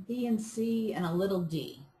 B and C and a little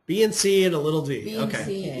D. B and C and a little D. B and okay.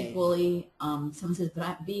 C equally. Someone says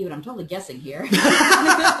B, but I'm totally guessing here.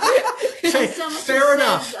 Fair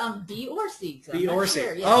enough. B or C. So B or C.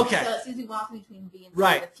 Sure. Yeah. Okay. So it seems to be walking between B and C.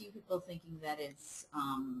 Right. A few people thinking that it's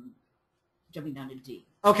jumping down to D.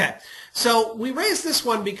 Okay, so we raised this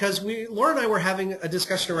one because Laura and I were having a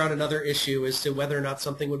discussion around another issue as to whether or not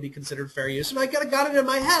something would be considered fair use, and I got it in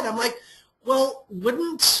my head. I'm like, well,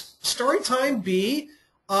 wouldn't story time be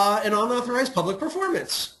an unauthorized public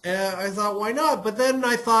performance? I thought, why not? But then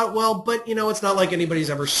I thought, well, but it's not like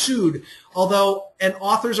anybody's ever sued. Although an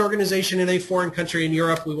authors organization in a foreign country in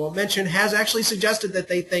Europe, we won't mention, has actually suggested that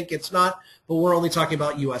they think it's not, but we're only talking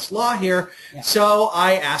about U.S. law here. Yeah. So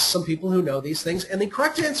I asked some people who know these things, and the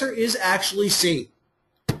correct answer is actually C.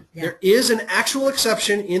 Yeah. There is an actual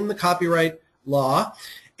exception in the copyright law,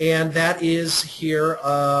 and that is here.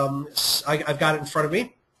 I've got it in front of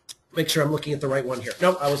me. Make sure I'm looking at the right one here.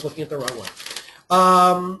 Nope, I was looking at the wrong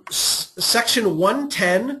one. Section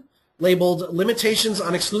 110, labeled Limitations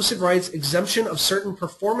on Exclusive Rights, Exemption of Certain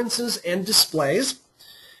Performances and Displays.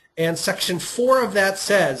 And Section 4 of that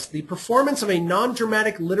says, the performance of a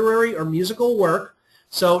non-dramatic literary or musical work,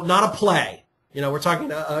 so not a play, we're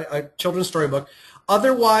talking a children's storybook,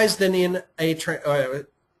 otherwise than in a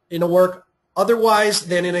work otherwise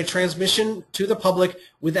than in a transmission to the public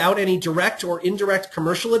without any direct or indirect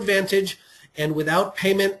commercial advantage and without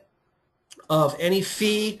payment of any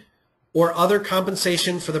fee or other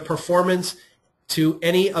compensation for the performance to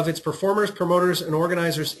any of its performers, promoters, and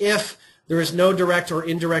organizers if there is no direct or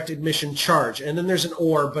indirect admission charge. And then there's an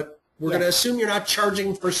or, but we're going to assume you're not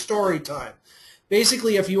charging for story time.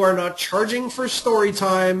 Basically, if you are not charging for story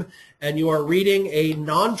time and you are reading a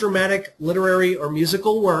non-dramatic literary or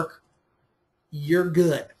musical work, you're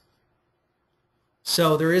good.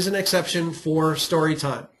 So there is an exception for story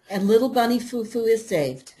time. And little bunny Foo-Foo is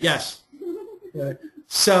saved. Yes.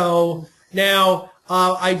 So now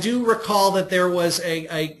I do recall that there was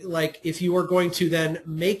like if you were going to then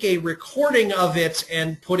make a recording of it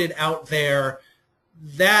and put it out there,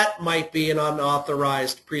 that might be an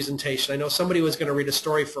unauthorized presentation. I know somebody was going to read a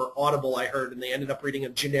story for Audible, I heard, and they ended up reading a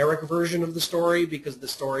generic version of the story because the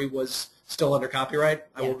story was still under copyright.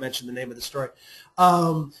 I won't mention the name of the story.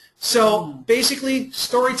 So basically,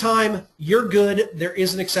 story time, you're good. There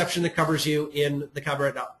is an exception that covers you in the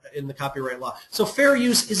copyright law. So fair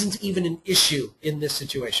use isn't even an issue in this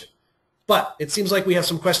situation. But it seems like we have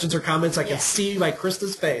some questions or comments. I can see by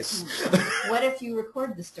Krista's face. What if you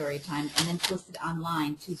record the story time and then post it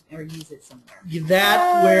online or use it somewhere?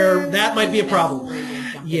 That might be a problem.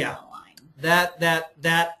 Yeah.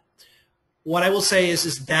 What I will say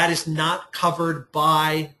is that is not covered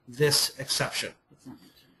by this exception.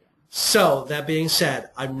 So that being said,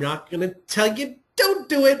 I'm not going to tell you don't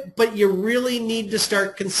do it, but you really need to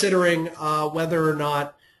start considering whether or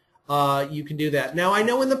not you can do that. Now, I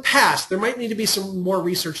know in the past there might need to be some more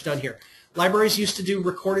research done here. Libraries used to do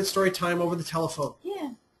recorded story time over the telephone.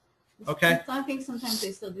 Yeah. Okay. I think sometimes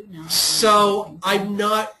they still do now. So I'm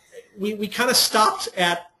not. We kind of stopped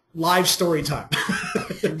at live story time.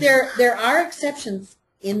 There are exceptions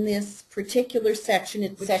in this particular section.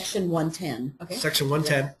 It's Section 110. Okay. Section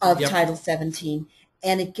 110 of Title 17,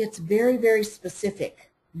 and it gets very, very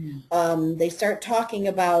specific. They start talking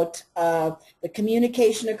about the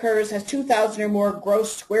communication has 2,000 or more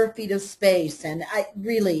gross square feet of space, and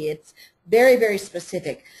it's very, very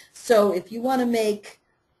specific. So if you want to make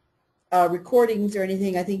recordings or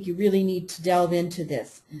anything, I think you really need to delve into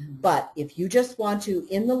this. But if you just want to,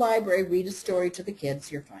 in the library, read a story to the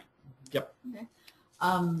kids, you're fine. Yep. Okay.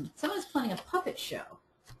 Someone's planning a puppet show.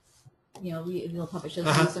 Little puppet shows.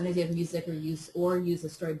 Sometimes you have music or use a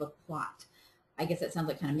storybook plot. I guess that sounds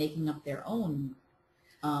like kind of making up their own.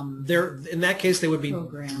 In that case, they would be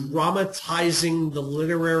dramatizing the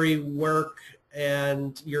literary work,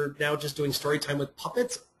 and you're now just doing story time with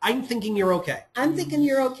puppets. I'm thinking you're okay. I'm thinking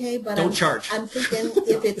you're okay, but don't charge. I'm thinking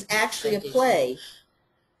if it's actually a play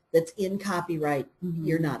that's in copyright,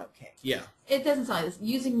 you're not okay. Yeah. It doesn't sound like this.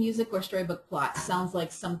 Using music or storybook plot sounds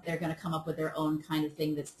like they're going to come up with their own kind of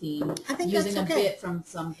thing that's themed. I think using that's okay. a bit from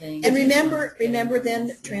something. And remember then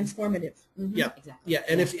transformative. Yeah, exactly. Yeah,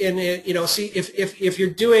 and if you're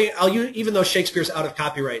doing, even though Shakespeare's out of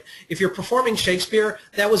copyright, if you're performing Shakespeare,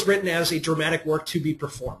 that was written as a dramatic work to be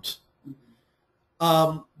performed.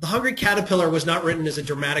 The Hungry Caterpillar was not written as a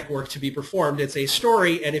dramatic work to be performed. It's a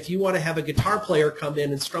story, and if you want to have a guitar player come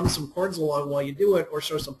in and strum some chords along while you do it or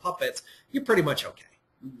show some puppets, you're pretty much okay.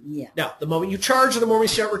 Yeah. Now, the moment you charge or the moment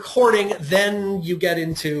you start recording, then you get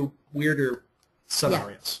into weirder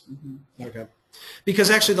scenarios. Yeah. Okay. Because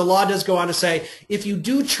actually the law does go on to say if you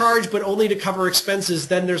do charge but only to cover expenses,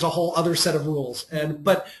 then there's a whole other set of rules.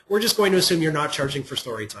 But we're just going to assume you're not charging for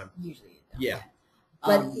story time. Usually you don't. Yeah.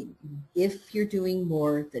 But if you're doing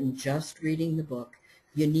more than just reading the book,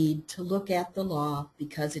 you need to look at the law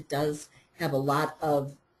because it does have a lot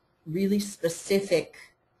of really specific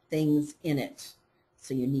things in it.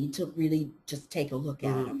 So you need to really just take a look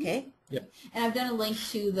at it, okay? Yep. And I've done a link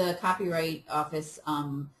to the Copyright Office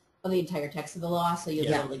of the entire text of the law, so you'll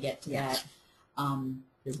be able to get to that.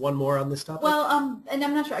 There's one more on this topic? Well, and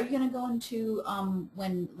I'm not sure, are you going to go into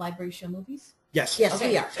when libraries show movies? Yes. Yes,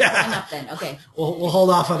 Okay. we are. Enough then, okay. We'll hold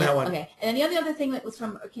off on that one. Okay, and then the other thing that was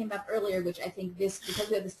came up earlier, which I think because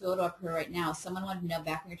we have this photo up here right now, someone wanted to know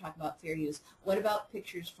back when you're talking about fair use, what about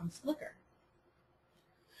pictures from Flickr?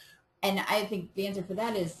 And I think the answer for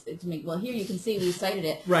that is to make, well, here you can see we cited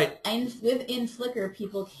it. Right. And within Flickr,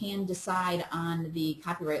 people can decide on the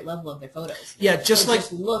copyright level of their photos. Yeah, just so like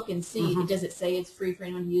just look and see. Does it say it's free for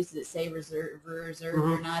anyone to use? Does it say reserved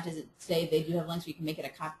or not? Does it say they do have links? You can make it a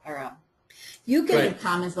copy or a You can Creative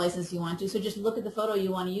Commons license if you want to. So just look at the photo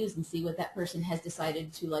you want to use and see what that person has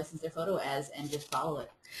decided to license their photo as, and just follow it.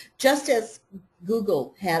 just as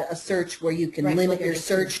Google had a search where you can Right, limit Flickr your does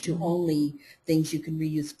search too. to only things you can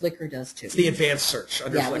reuse, Flickr does too. It's the advanced search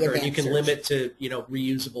under Yeah, the Flickr, and you advanced can search. limit to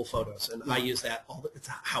reusable photos, and I use that all. It's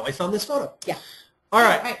how I found this photo. Yeah. All All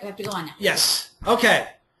right. right, we have to go on now. Yes. Okay.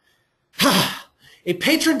 A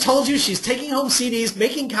patron told you she's taking home CDs,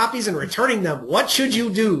 making copies, and returning them. What should you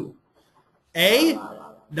do? A,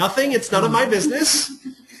 nothing. It's none of my business.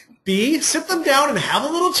 B, sit them down and have a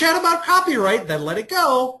little chat about copyright, then let it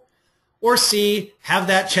go. Or C, have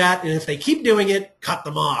that chat, and if they keep doing it, cut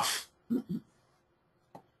them off.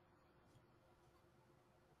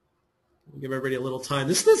 Give everybody a little time.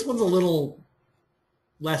 This one's a little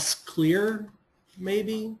less clear,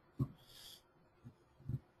 maybe.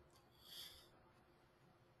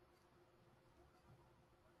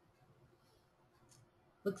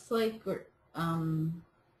 Looks like we're,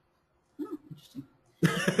 interesting.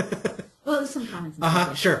 Well, there's some comments.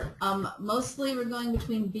 Sure. Mostly we're going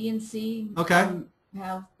between B and C. Okay.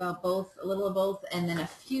 Have about both, a little of both, and then a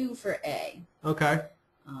few for A. Okay.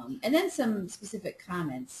 And then some specific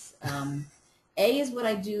comments. A is what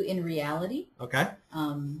I do in reality. Okay.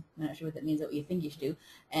 I'm not sure what that means, what you think you should do.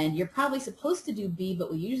 And you're probably supposed to do B,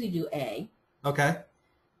 but we usually do A. Okay.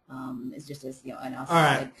 It's just as, an All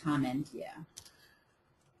right. comment, yeah.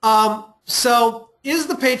 So is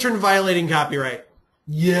the patron violating copyright?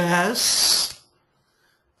 Yes.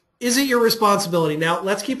 Is it your responsibility? Now,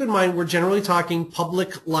 let's keep in mind we're generally talking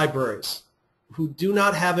public libraries who do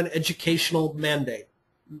not have an educational mandate.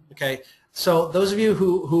 Okay? So those of you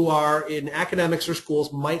who are in academics or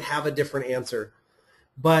schools might have a different answer.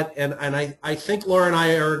 But, and I think Laura and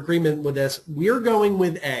I are in agreement with this, we're going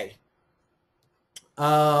with A.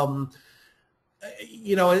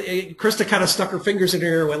 Krista kind of stuck her fingers in her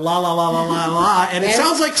ear and went la la la la la la, and it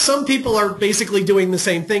sounds like some people are basically doing the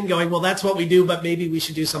same thing, going, well, that's what we do, but maybe we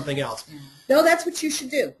should do something else. No, that's what you should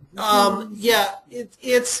do. Yeah,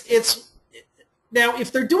 it's now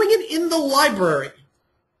if they're doing it in the library,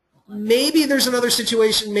 maybe there's another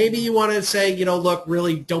situation. Maybe you want to say, look,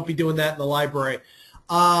 really, don't be doing that in the library.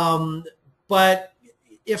 But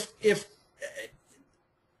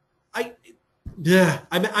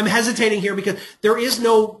I'm hesitating here because there is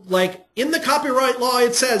no, in the copyright law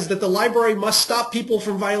it says that the library must stop people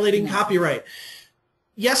from violating copyright.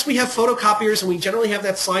 Yes, we have photocopiers and we generally have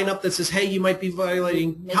that sign up that says, hey, you might be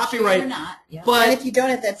violating copyright. Sure you're not. Yeah. But And if you don't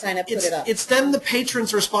have that sign up, put it up. it's then the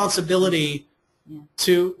patron's responsibility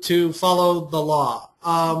to follow the law.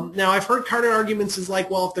 Now, I've heard counter arguments is like,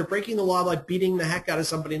 well, if they're breaking the law, like beating the heck out of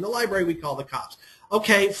somebody in the library, we call the cops.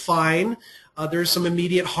 Okay, fine. There's some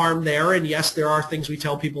immediate harm there, and yes, there are things we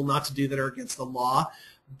tell people not to do that are against the law.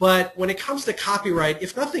 But when it comes to copyright,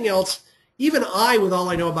 if nothing else, even I, with all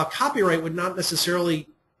I know about copyright, would not necessarily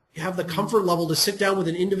have the comfort level to sit down with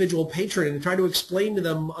an individual patron and try to explain to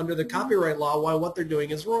them under the copyright law why what they're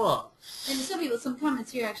doing is wrong. And some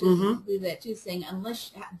comments here actually do that too, saying,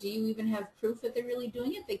 do you even have proof that they're really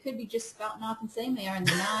doing it? They could be just spouting off and saying they are, and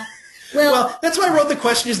they're not. Well, that's why I wrote the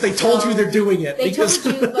question is they told you they're doing it. They told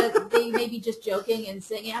you, but they may be just joking and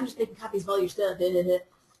saying, yeah, I'm just making copies of all your stuff.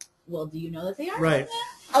 Well, do you know that they are? Right.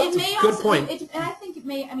 It may good also, point. And I think it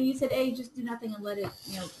may, you said, A, just do nothing and let it,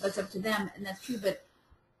 that's up to them, and that's true, but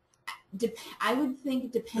I would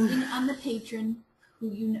think depending on the patron,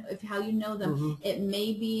 how you know them, it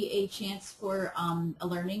may be a chance for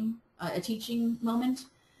a teaching moment.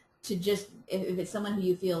 to just, if it's someone who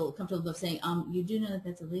you feel comfortable with saying, you do know that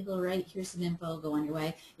that's illegal, right? Here's some info, go on your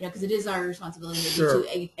way. You know, because it is our responsibility maybe Sure.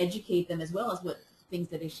 to educate them as well as what things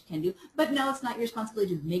that they can do. But no, it's not your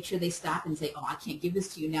responsibility to make sure they stop and say, oh, I can't give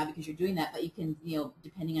this to you now because you're doing that. But you can, you know,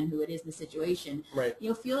 depending on who it is in the situation, Right. you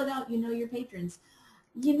know, feel it out. You know your patrons.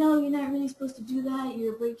 You know, you're not really supposed to do that.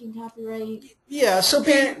 You're breaking copyright. Yeah, so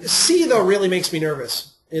C, though, really makes me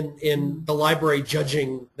nervous in the library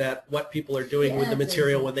judging that what people are doing with the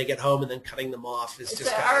material when they get home and then cutting them off is just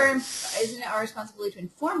isn't it our responsibility to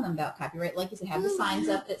inform them about copyright? Like you said, have the signs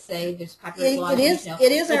up that say there's copyright law. It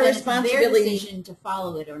is our responsibility. It's their decision to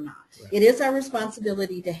follow it or not. Right. It is our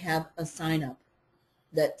responsibility to have a sign up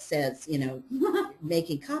that says, you know,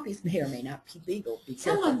 making copies may or may not be legal.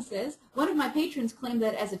 Someone says, one of my patrons claimed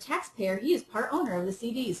that as a taxpayer, he is part owner of the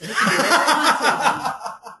CD, so he can do whatever he wants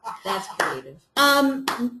with them. That's creative.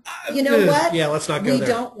 You know what? Yeah, let's not go there. We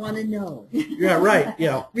don't want to know. Yeah, right.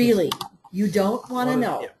 Yeah. Really, you don't want to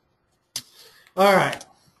know. Yeah. All right.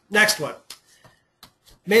 Next one.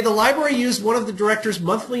 May the library use one of the director's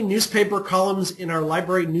monthly newspaper columns in our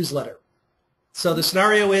library newsletter? So the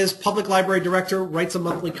scenario is public library director writes a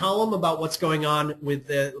monthly column about what's going on with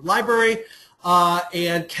the library,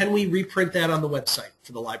 and can we reprint that on the website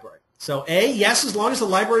for the library? So A, yes, as long as the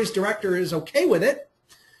library's director is okay with it.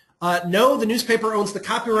 No, the newspaper owns the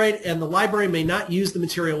copyright and the library may not use the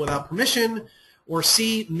material without permission. Or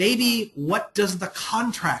C, maybe, what does the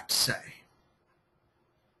contract say?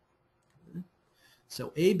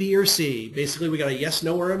 So A, B, or C. Basically, we got a yes,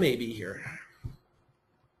 no, or a maybe here.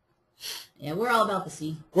 Yeah, we're all about the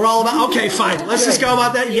C. We're all about, okay, fine. Let's just go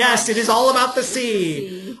about that. Yes, it is all about the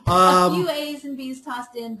C. A few A's and B's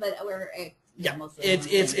tossed in, but we're mostly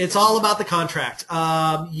it's all about the contract.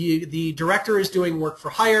 The director is doing work for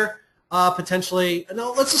hire, potentially.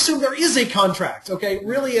 No, let's assume there is a contract, okay?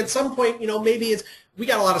 Really, at some point, you know, maybe it's, we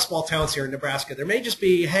got a lot of small towns here in Nebraska. There may just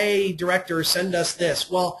be, hey, director, send us this.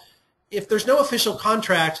 Well, if there's no official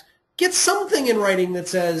contract, get something in writing that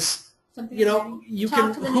says, you know, you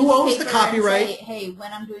can, who owns the copyright? Say, hey,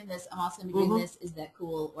 when I'm doing this, I'm also going to be doing this. Is that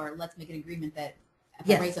cool? Or let's make an agreement that if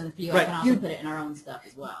Yes. I raise on the video, I can also put it in our own stuff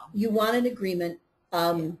as well. You want an agreement,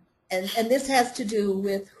 and this has to do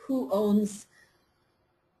with who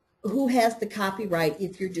has the copyright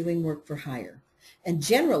if you're doing work for hire. And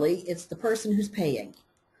generally, it's the person who's paying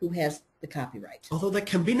who has the copyright. Although that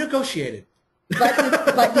can be negotiated. But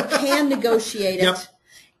you can negotiate it. Yep.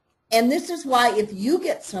 And this is why if you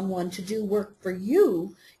get someone to do work for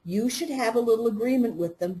you, you should have a little agreement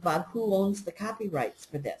with them about who owns the copyrights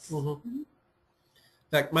for this. Mm-hmm. In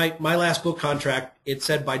fact, my last book contract, it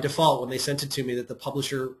said by default when they sent it to me that the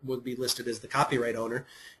publisher would be listed as the copyright owner.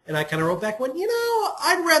 And I kind of wrote back, went, you know,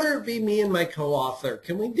 I'd rather it be me and my co-author.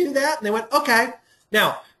 Can we do that? And they went, okay.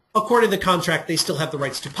 Now, according to the contract, they still have the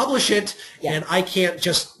rights to publish it, and I can't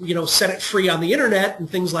just, you know, set it free on the internet and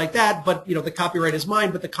things like that, but, you know, the copyright is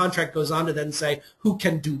mine, but the contract goes on to then say who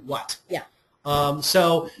can do what. Yeah.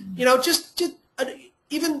 So, you know, just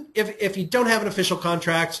even if you don't have an official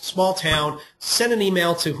contract, small town, send an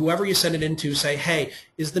email to whoever you send it into, say, hey,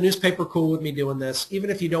 is the newspaper cool with me doing this? Even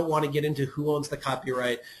if you don't want to get into who owns the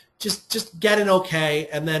copyright, just get an okay,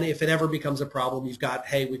 and then if it ever becomes a problem, you've got,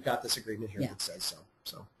 hey, we've got this agreement here that says so.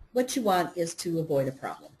 So. What you want is to avoid a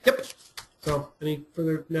problem. Yep. So any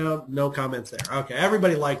further? No comments there. Okay,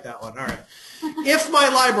 everybody liked that one. All right. If my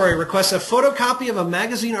library requests a photocopy of a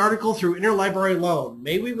magazine article through interlibrary loan,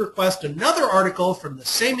 may we request another article from the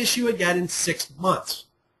same issue again in 6 months?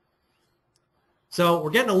 So we're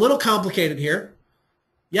getting a little complicated here.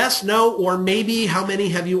 Yes, no, or maybe how many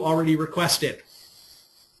have you already requested?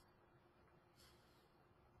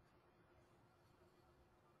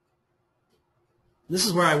 This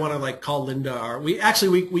is where I want to like call Linda.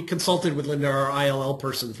 We consulted with Linda, our ILL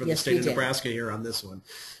person for the state of Nebraska here on this one.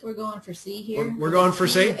 We're going for C here. We're going for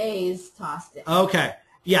C? A's tossed in. Okay.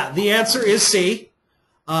 Yeah, the answer is C.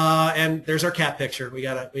 And there's our cat picture. We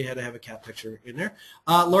had to have a cat picture in there.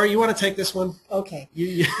 Laura, you want to take this one? Okay.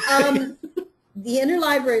 The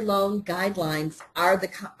interlibrary loan guidelines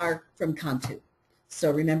are from Cantu. So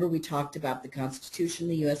remember we talked about the Constitution,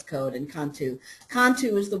 the U.S. Code, and Cantu.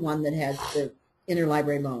 Cantu is the one that has the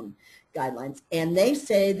interlibrary loan guidelines, and they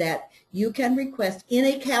say that you can request in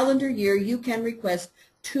a calendar year, you can request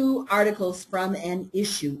 2 articles from an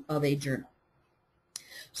issue of a journal.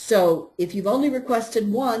 So if you've only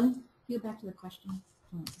requested 1, go back to the question.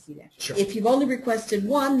 I want to see that. Sure. If you've only requested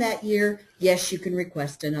 1 that year, yes, you can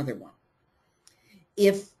request another one.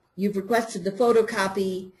 If you've requested the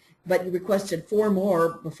photocopy, but you requested 4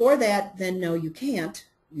 more before that, then no, you can't.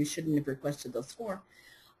 You shouldn't have requested those 4.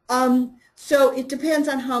 So it depends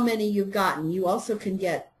on how many you've gotten. You also can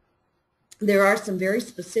get there are some very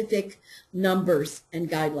specific numbers and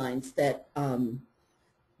guidelines that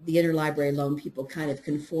the interlibrary loan people kind of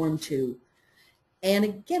conform to. And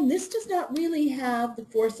again, this does not really have the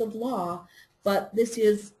force of law, but this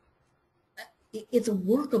is, it's a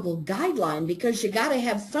workable guideline because you got to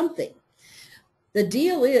have something. The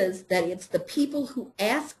deal is that it's the people who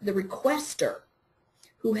ask the requester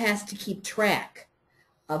who has to keep track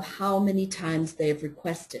of how many times they've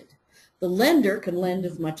requested. The lender can lend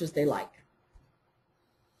as much as they like.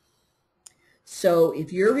 So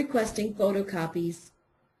if you're requesting photocopies,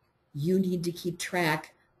 you need to keep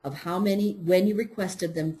track of how many, when you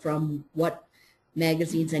requested them, from what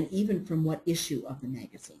magazines, and even from what issue of the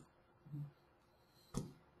magazine.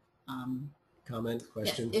 Comment,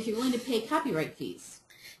 question? Yes, if you're willing to pay copyright fees,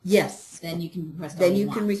 Yes. then you can request all Then you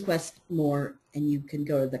want. can request more, and you can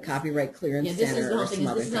go to the Copyright Clearance Yeah, this is Center the or whole thing. some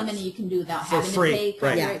other This is something things. you can do without For having free, to pay right.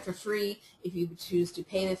 copyright Yeah. for free. If you choose to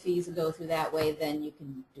pay the fees and go through that way, then you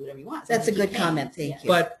can do whatever you want. That's a keep good paying. comment. Thank you.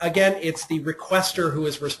 But again, it's the requester who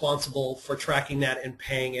is responsible for tracking that and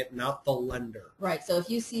paying it, not the lender. Right. So if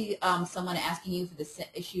you see someone asking you for the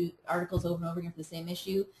issue articles over and over again for the same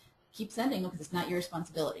issue, keep sending them because it's not your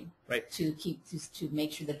responsibility. Right. To keep to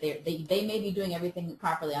make sure that they may be doing everything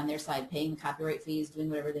properly on their side, paying the copyright fees, doing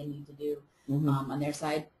whatever they need to do on their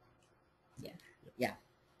side. Yeah.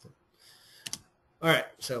 All right,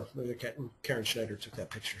 so Karen Schneider took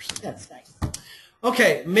that picture. So. That's nice.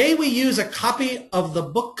 Okay, may we use a copy of the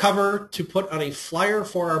book cover to put on a flyer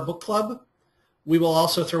for our book club? We will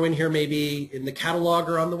also throw in here maybe in the catalog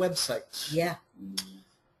or on the website. Yeah.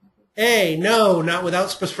 A, no, not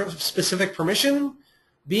without specific permission.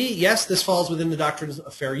 B, yes, this falls within the doctrines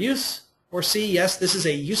of fair use. Or C, yes, this is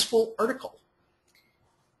a useful article.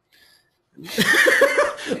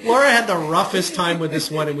 Laura had the roughest time with this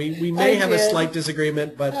one, and we may have a slight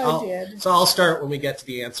disagreement, but I'll start when we get to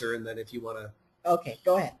the answer, and then if you want to. Okay,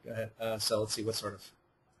 go ahead. Go ahead. So let's see what sort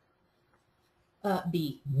of.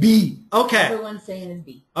 B. B. Okay. Everyone's saying is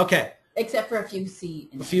B. Okay. Except for a few C.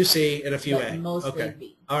 A few C and a few A. Mostly okay.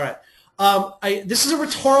 B. All right. This is a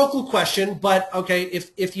rhetorical question, but okay,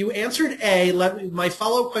 if you answered A, my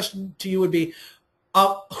follow-up question to you would be,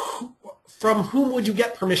 from whom would you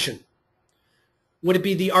get permission? Would it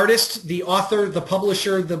be the artist, the author, the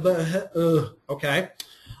publisher, okay.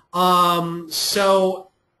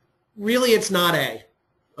 So really it's not A.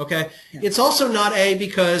 Okay. Yeah. It's also not A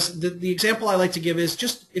because the example I like to give is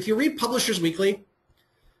just if you read Publishers Weekly,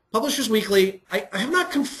 I have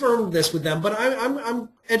not confirmed this with them, but I'm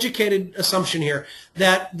educated assumption here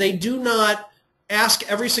that they do not ask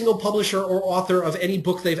every single publisher or author of any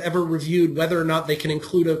book they've ever reviewed whether or not they can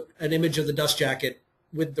include an image of the dust jacket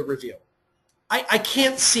with the review. I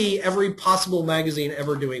can't see every possible magazine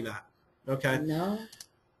ever doing that. Okay. No.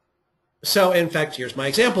 So, in fact, here's my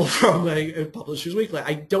example from Publishers Weekly.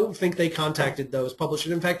 I don't think they contacted those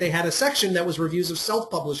publishers. In fact, they had a section that was reviews of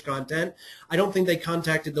self-published content. I don't think they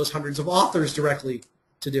contacted those hundreds of authors directly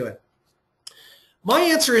to do it. My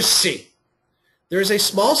answer is C. There is a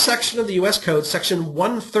small section of the U.S. Code, Section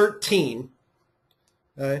 113,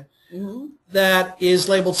 that is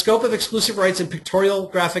labeled Scope of Exclusive Rights in Pictorial,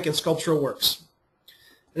 Graphic, and Sculptural Works.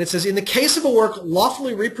 And it says, in the case of a work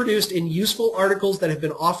lawfully reproduced in useful articles that have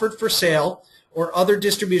been offered for sale or other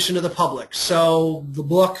distribution to the public. So the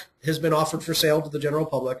book has been offered for sale to the general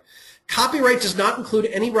public. Copyright does not include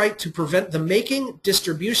any right to prevent the making,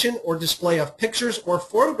 distribution, or display of pictures or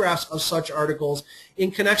photographs of such articles in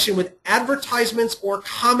connection with advertisements or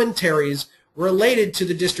commentaries related to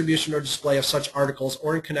the distribution or display of such articles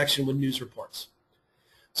or in connection with news reports.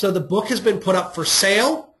 So the book has been put up for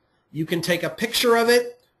sale. You can take a picture of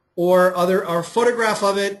it or a photograph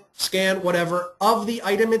of it, scan, whatever, of the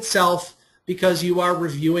item itself because you are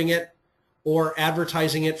reviewing it or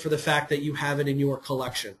advertising it for the fact that you have it in your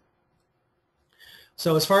collection.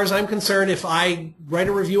 So as far as I'm concerned, if I write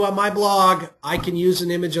a review on my blog, I can use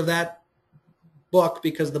an image of that book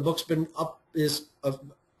because the book's been up, is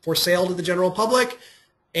for sale to the general public,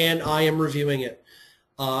 and I am reviewing it.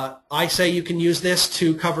 I say you can use this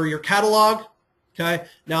to cover your catalog. Okay.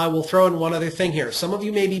 Now I will throw in one other thing here. Some of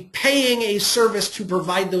you may be paying a service to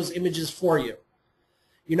provide those images for you.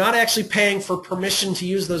 You're not actually paying for permission to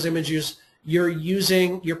use those images.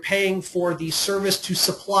 You're paying for the service to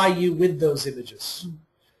supply you with those images.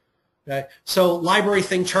 Okay. So Library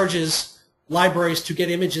Thing charges libraries to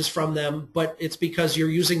get images from them, but it's because you're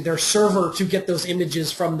using their server to get those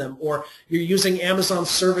images from them, or you're using Amazon's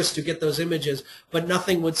service to get those images, but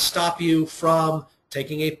nothing would stop you from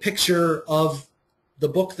taking a picture of the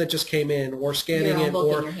book that just came in, or scanning Your own it, book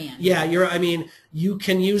or in your hand. yeah, I mean, you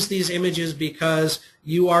can use these images because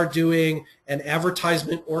you are doing an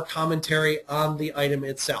advertisement or commentary on the item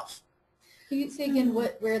itself. Can you say again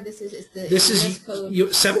where this is? This is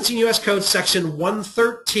code? 17 U.S. Code Section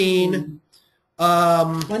 113.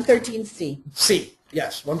 113C. C.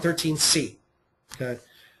 Yes, 113C. Okay.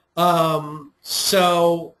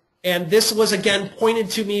 So, and this was again pointed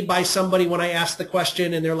to me by somebody when I asked the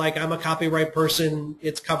question, and they're like, "I'm a copyright person.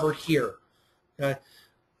 It's covered here." Okay.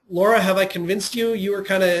 Laura, have I convinced you? You were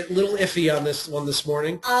kind of a little iffy on this one this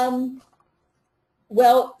morning.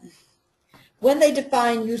 Well, when they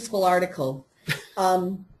define useful article,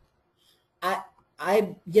 I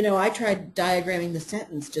tried diagramming the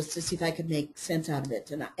sentence just to see if I could make sense out of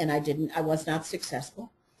it, and I didn't. I was not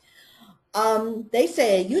successful. They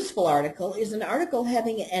say a useful article is an article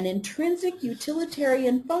having an intrinsic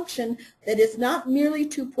utilitarian function that is not merely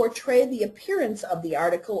to portray the appearance of the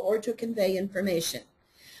article or to convey information.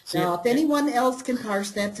 Now, if anyone else can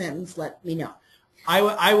parse that sentence, let me know.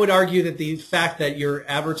 I would argue that the fact that you're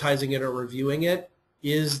advertising it or reviewing it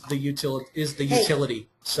is the utility.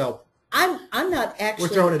 So I'm not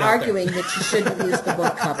actually arguing that you shouldn't use the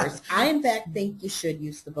book covers. I in fact think you should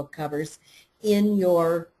use the book covers in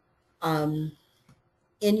your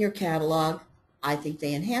catalog. I think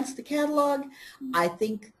they enhance the catalog. I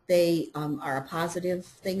think they are a positive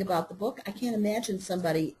thing about the book. I can't imagine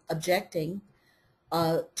somebody objecting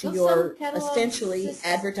to your essentially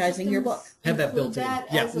advertising your book. Have that built in.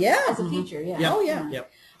 As a feature, yeah. Yep. Oh, yeah.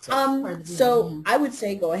 Yep. So I would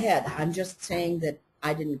say go ahead. I'm just saying that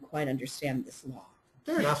I didn't quite understand this law.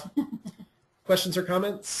 Fair enough. Questions or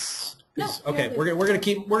comments? No. Okay, we're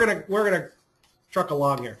gonna truck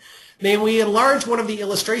along here. May we enlarge one of the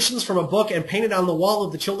illustrations from a book and paint it on the wall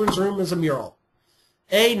of the children's room as a mural?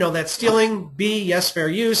 A, no, that's stealing. B, yes, fair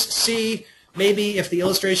use. C, maybe if the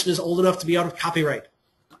illustration is old enough to be out of copyright.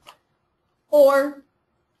 Or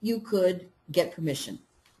you could get permission.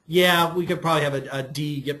 Yeah, we could probably have a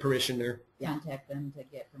D, get permission there. Contact them to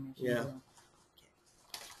get permission. Yeah.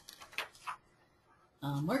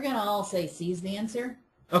 We're going to all say C is the answer.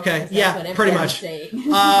 Okay, yeah, pretty much.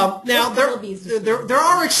 Now, there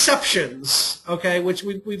are exceptions, okay, which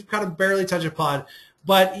we've kind of barely touched upon.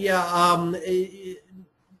 But, yeah,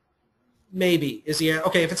 maybe is the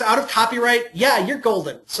okay. If it's out of copyright, yeah, you're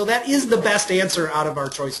golden. So that is the best answer out of our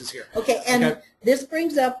choices here. Okay, and this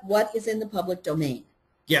brings up what is in the public domain.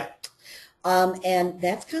 Yeah. And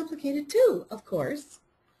that's complicated too, of course.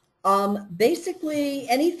 Basically,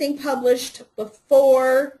 anything published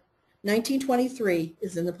before 1923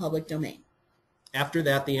 is in the public domain. After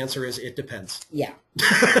that, the answer is it depends. Yeah.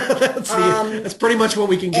 That's pretty much what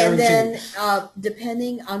we can guarantee. And then,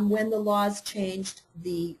 depending on when the laws changed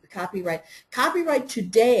the copyright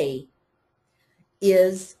today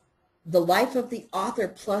is the life of the author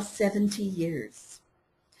plus 70 years.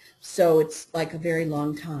 So it's like a very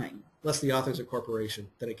long time. Unless the author's a corporation,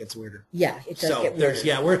 then it gets weirder. Yeah, it does get weirder.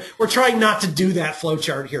 Yeah, we're trying not to do that flow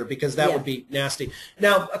chart here because that would be nasty.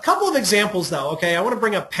 Now, a couple of examples though. Okay, I want to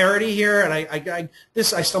bring up parody here, and I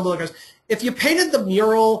stumbled across. If you painted the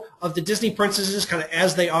mural of the Disney princesses kind of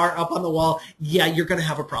as they are up on the wall, yeah, you're going to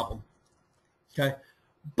have a problem. Okay,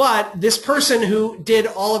 but this person who did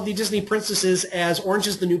all of the Disney princesses as Orange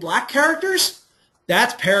is the New Black characters,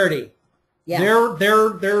 that's parody. Yeah,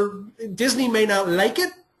 Disney may not like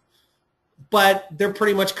it, but they're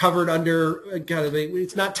pretty much covered under kind of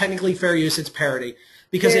it's not technically fair use, it's parody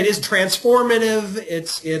because it is transformative.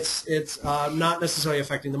 It's not necessarily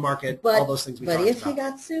affecting the market. All those things we talked about. But if you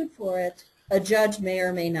got sued for it, a judge may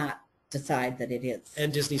or may not decide that it is.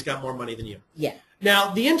 And Disney's got more money than you. Yeah.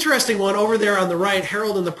 Now, the interesting one over there on the right,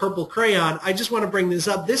 Harold and the Purple Crayon, I just want to bring this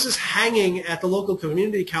up. This is hanging at the local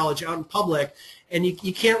community college out in public, and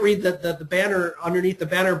you can't read the banner underneath the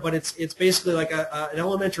banner, but it's basically like an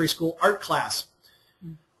elementary school art class.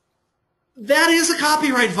 That is a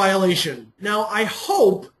copyright violation. Now, I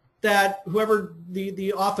hope that whoever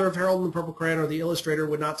the author of Harold and the Purple Crayon or the illustrator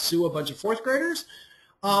would not sue a bunch of fourth graders.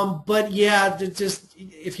 But yeah, just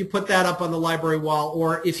if you put that up on the library wall,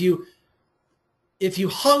 or if you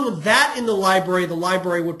hung that in the library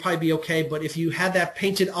would probably be okay. But if you had that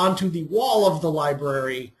painted onto the wall of the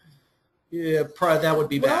library, yeah, probably that would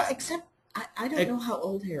be bad. Well, except I don't know how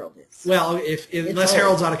old Harold is. Well, unless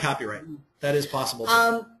Harold's out of copyright, that is possible.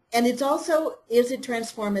 And it's also, is it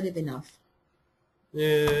transformative enough?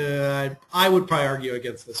 I would probably argue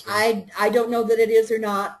against this one. I don't know that it is or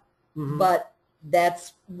not, but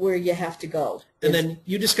that's where you have to go. And then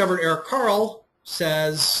you discovered Eric Carl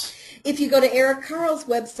says... If you go to Eric Carl's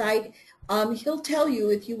website, He'll tell you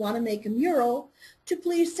if you want to make a mural to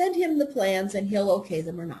please send him the plans, and he'll okay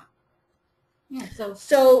them or not. Yeah,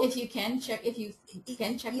 So if you can check with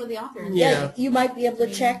the author. yeah, you might be able to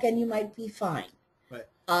check, and you might be fine. Right.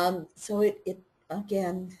 So it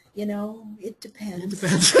again, you know, it depends. It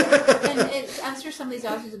depends. And I'm sure some of these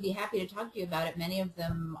authors would be happy to talk to you about it. Many of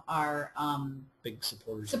them are big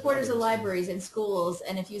supporters of libraries and schools.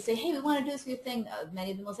 And if you say, hey, we want to do this new thing,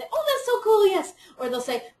 many of them will say, oh, that's so cool, yes. Or they'll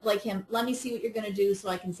say, like him, let me see what you're going to do so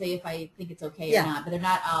I can say if I think it's okay or not. But they're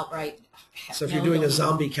not outright. So if you're doing a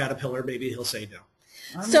zombie caterpillar, maybe he'll say no.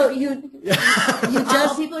 So you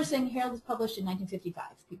just people are saying Harold was published in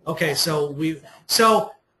 1955. Okay,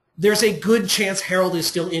 so there's a good chance Harold is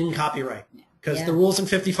still in copyright because the rules in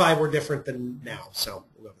 55 were different than now. So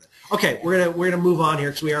we'll go with that. Okay, we're gonna move on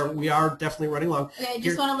here because we are definitely running long. Okay, I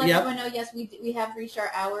just want to let everyone know. Yes, we have reached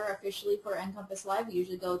our hour officially for NCompass Live. We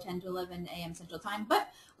usually go 10 to 11 a.m. Central Time, but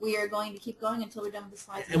we are going to keep going until we're done with the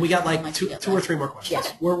slides. And we got like two or three more questions.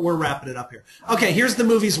 Yeah. We're wrapping it up here. Okay, here's the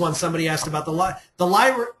movies one. Somebody asked about the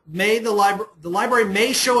library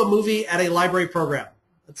may show a movie at a library program.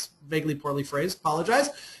 That's vaguely poorly phrased. Apologize.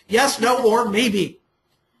 Yes, no, or maybe.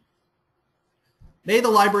 May the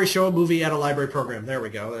library show a movie at a library program? There we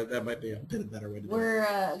go. That might be a bit better way to do it.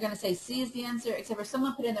 We're going to say C is the answer, except for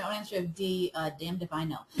someone put in their own answer of D. Damned if I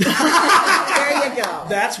know. there you go.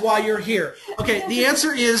 That's why you're here. Okay, the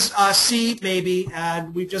answer is C, maybe,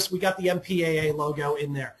 and we got the MPAA logo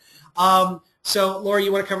in there. So, Laura,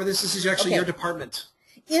 you want to cover this? This is actually your department.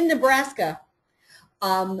 In Nebraska,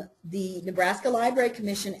 the Nebraska Library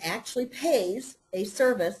Commission actually pays a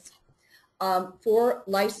service for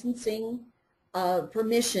licensing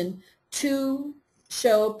permission to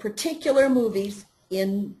show particular movies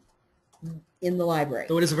in the library.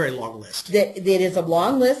 So it is a very long list. That is a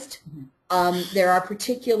long list. There are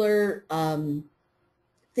particular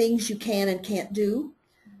things you can and can't do.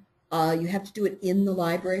 You have to do it in the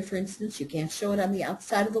library, for instance. You can't show it on the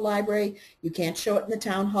outside of the library. You can't show it in the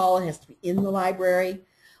town hall. It has to be in the library.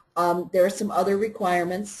 There are some other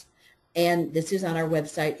requirements, and this is on our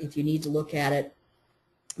website if you need to look at it.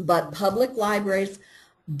 But public libraries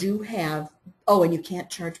do have, and you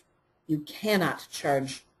cannot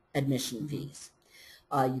charge admission fees.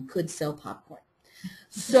 You could sell popcorn.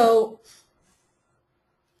 So,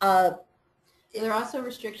 there are also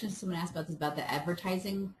restrictions. Someone asked about this, about the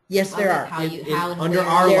advertising. Yes, there are. Under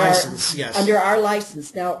our license, yes. Under our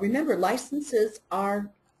license. Now, remember, licenses are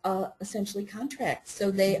essentially contracts, so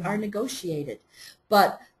they are negotiated.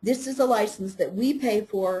 But this is a license that we pay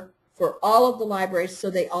for all of the libraries so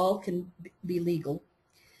they all can be legal.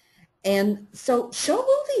 And so show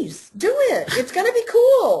movies. Do it. It's going to be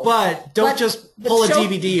cool. But don't just pull a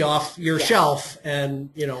DVD off your shelf and,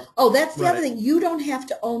 you know. Oh, that's the other thing. You don't have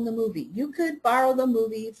to own the movie. You could borrow the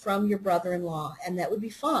movie from your brother-in-law, and that would be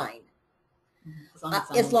fine.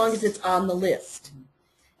 As long as it's on the list.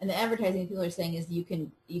 And the advertising people are saying is you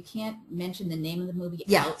can't mention the name of the movie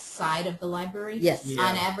outside of the library. Yes. Yeah.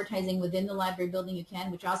 On advertising within the library building you can,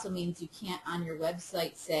 which also means you can't on your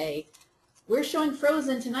website say, we're showing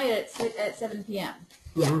Frozen tonight at 7 p.m.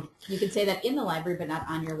 Yeah. You can say that in the library, but not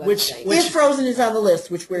on your website. If Frozen is on the list,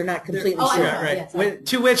 which we're not completely sure. Right.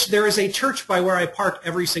 To which there is a church by where I park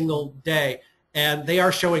every single day, and they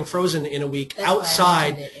are showing Frozen in a week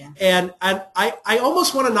outside. And I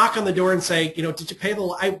almost want to knock on the door and say, you know, did you pay the?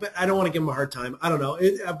 I don't want to give them a hard time. I don't know,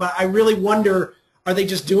 but I really wonder, are they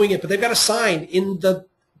just doing it? But they've got a sign in the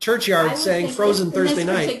churchyard saying Frozen Thursday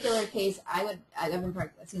night. In this particular case, I've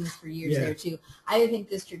seen this for years there too. I think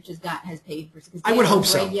this church has paid for, because I would hope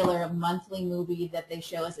so. Regular monthly movie that they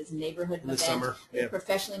show us. It's a neighborhood event. The summer. Yeah.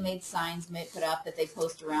 Professionally made signs put up that they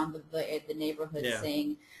post around the neighborhood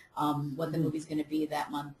saying what the movie's going to be that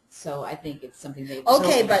month. So I think it's something they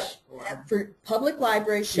but for public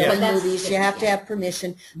libraries showing movies, you have to have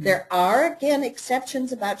permission. There are, again,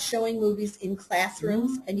 exceptions about showing movies in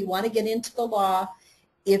classrooms, and you want to get into the law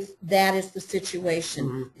if that is the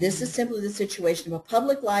situation. This is simply the situation of a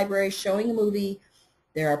public library showing a movie.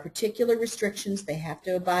 There are particular restrictions they have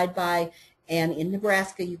to abide by, and in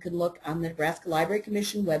Nebraska you can look on the Nebraska Library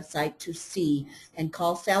Commission website to see, and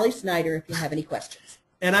call Sally Snyder if you have any questions.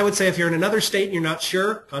 And I would say if you're in another state and you're not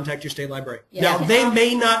sure, contact your state library. Now, they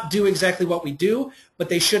may not do exactly what we do, but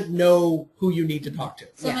they should know who you need to talk to.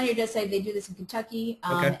 Someone here does say they do this in Kentucky,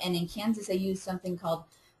 and in Kansas they use something called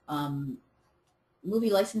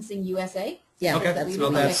Movie Licensing USA. Yeah, that's so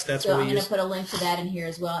I'm going to put a link to that in here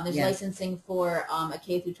as well. And there's licensing for a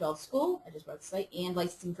K-12 school. I just wrote the site, and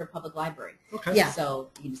licensing for a public library. Okay. Yeah. So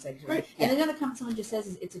you can decide. And then another comment someone just says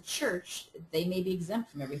is it's a church. They may be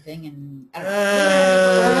exempt from everything, and I don't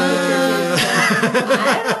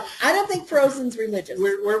know. I don't think Frozen's religious.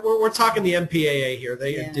 We're talking the MPAA here.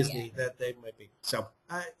 Disney that they might be. So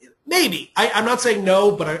maybe I'm not saying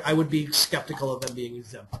no, but I would be skeptical of them being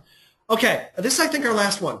exempt. Okay, this is I think our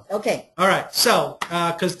last one. Okay. All right. So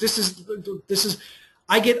because this is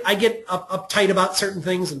I get uptight about certain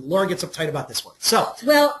things, and Laura gets uptight about this one. So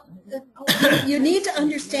well, you need to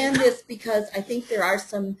understand this because I think there are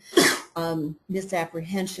some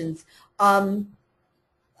misapprehensions.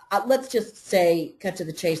 Let's just say, cut to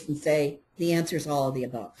the chase and say the answer is all of the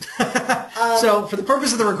above. So for the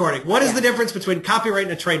purpose of the recording, what is the difference between copyright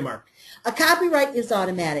and a trademark? A copyright is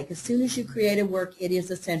automatic. As soon as you create a work, it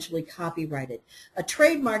is essentially copyrighted. A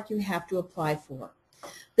trademark you have to apply for.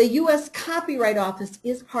 The U.S. Copyright Office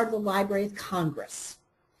is part of the Library of Congress.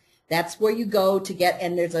 That's where you go to get,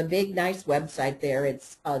 and there's a big, nice website there.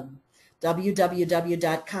 It's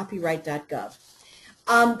www.copyright.gov.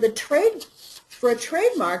 For a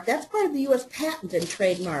trademark, that's part of the U.S. Patent and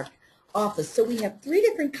Trademark Office. So we have 3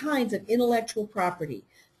 different kinds of intellectual property: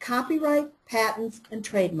 copyright, patents, and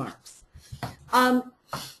trademarks.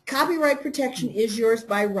 Copyright protection is yours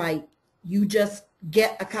by right. You just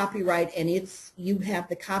get a copyright, and you have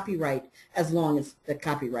the copyright as long as the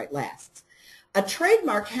copyright lasts. A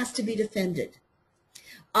trademark has to be defended.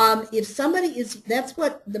 If somebody is, that's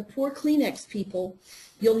what the poor Kleenex people,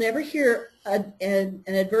 you'll never hear an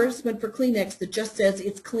advertisement for Kleenex that just says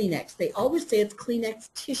it's Kleenex. They always say it's Kleenex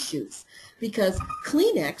tissues because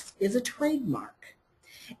Kleenex is a trademark.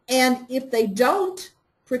 And if they don't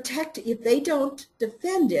protect it, if they don't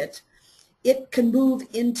defend it, it can move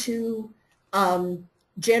into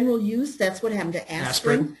general use. That's what happened to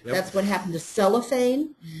aspirin. Yep. That's what happened to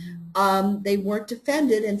cellophane. They weren't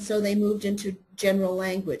defended, and so they moved into general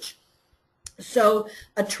language. So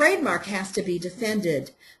a trademark has to be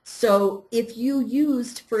defended. So if you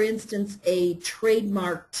used, for instance, a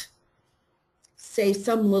trademarked, say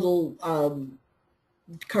some little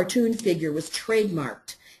cartoon figure was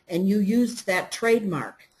trademarked, and you used that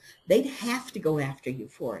trademark, they'd have to go after you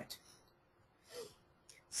for it.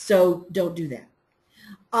 So don't do that.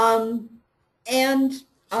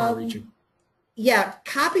 Yeah,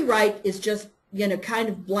 copyright is just, kind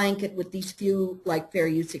of blanket with these few like fair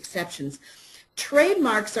use exceptions.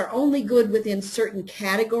 Trademarks are only good within certain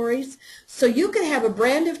categories. So you could have a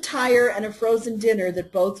brand of tire and a frozen dinner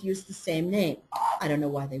that both use the same name. I don't know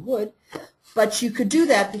why they would, but you could do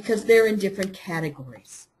that because they're in different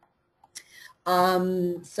categories.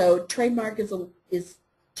 So trademark is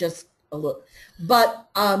just a look. But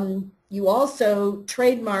you also,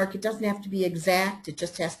 trademark, it doesn't have to be exact. It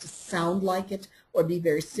just has to sound like it or be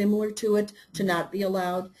very similar to it to not be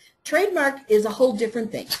allowed. Trademark is a whole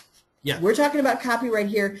different thing. Yeah. We're talking about copyright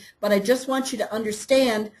here, but I just want you to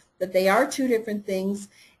understand that they are 2 different things,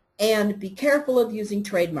 and be careful of using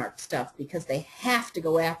trademark stuff because they have to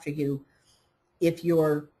go after you if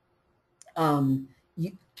you're an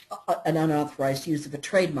unauthorized use of a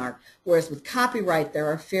trademark, whereas with copyright there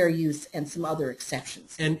are fair use and some other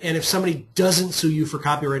exceptions. And if somebody doesn't sue you for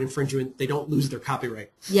copyright infringement, they don't lose their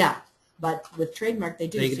copyright. Yeah, but with trademark they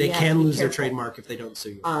do. They can lose their trademark if they don't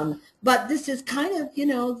sue you. But this is kind of,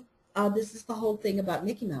 this is the whole thing about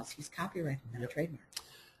Mickey Mouse. He's copyrighted, not a trademark.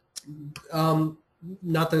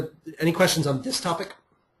 Any questions on this topic?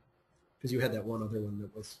 Because you had that one other one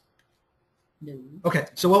that was... No. Okay,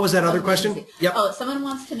 so what was that other question? Yep. Oh, someone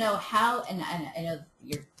wants to know how, and I know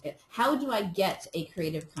how do I get a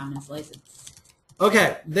Creative Commons license?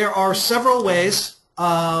 Okay, there are several ways.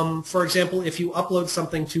 For example, if you upload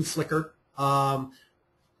something to Flickr,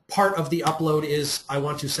 part of the upload is I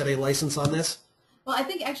want to set a license on this. Well, I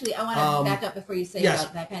think actually I want to back up before you say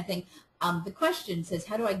about that kind of thing. The question says,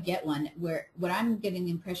 how do I get one? Where what I'm getting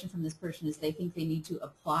the impression from this person is they think they need to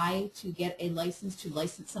apply to get a license to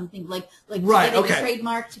license something, like right, to get a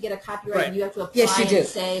trademark, to get a copyright, right. You have to apply and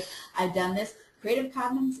say, I've done this. Creative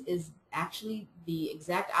Commons is actually the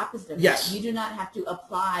exact opposite of yes. that. You do not have to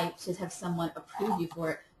apply to have someone approve you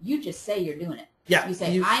for it. You just say you're doing it. Yeah. You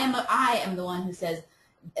say, I am the one who says,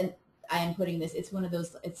 and I am putting this. It's one of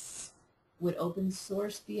those, would open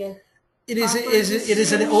source be a... It is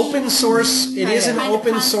an open source. It is an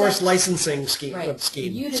open source licensing scheme. Right.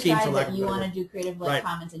 You decide that you want to do Creative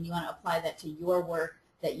Commons and you want to apply that to your work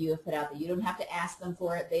that you have put out there. You don't have to ask them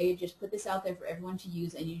for it. They just put this out there for everyone to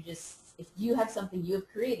use, and you just, if you have something you have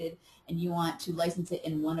created and you want to license it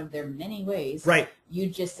in one of their many ways, right. You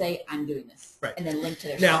just say, I'm doing this, right. And then link to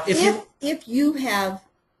their now, site. If you have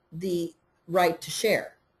the right to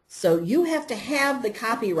share. So you have to have the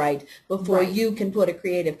copyright before you can put a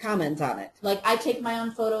Creative Commons on it. Like I take my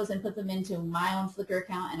own photos and put them into my own Flickr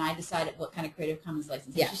account, and I decide what kind of Creative Commons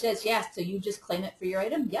license. Yeah. She says yes, so you just claim it for your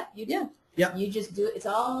item. Yep, you do. Yep. You just do it. It's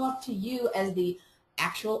all up to you as the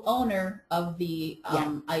actual owner of the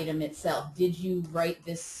item itself. Did you write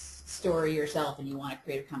this story yourself and you want a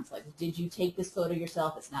Creative Commons license? Did you take this photo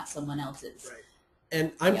yourself? It's not someone else's. Right.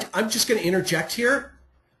 And I'm just going to interject here.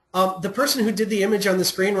 The person who did the image on the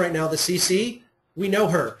screen right now, the CC, we know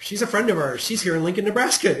her. She's a friend of ours. She's here in Lincoln,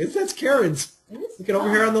 Nebraska. That's Karen's. Look at over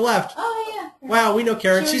here on the left. Oh, yeah. Wow, we know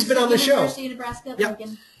Karen. She's been on the show. University of Nebraska, Yep.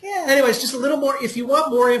 Lincoln. Yeah. Anyways, just a little more. If you want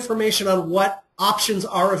more information on what options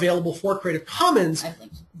are available for Creative Commons, I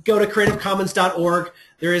think so. go to creativecommons.org.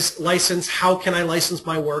 There is license. How can I license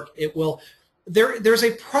my work? It will. There's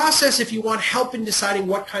a process if you want help in deciding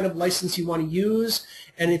what kind of license you want to use,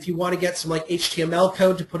 and if you want to get some like HTML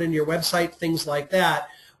code to put into your website, things like that.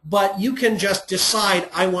 But you can just decide,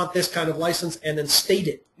 I want this kind of license, and then state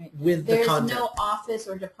it with the content. There's no office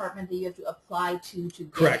or department that you have to apply to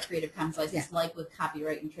get Correct. a Creative Commons license, like with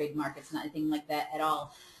copyright and trademark. It's not anything like that at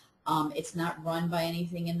all. It's not run by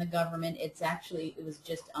anything in the government. It's actually, it was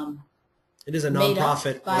just it is a made up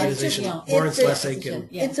nonprofit by, organization. you know, Lawrence it's Lessig. And,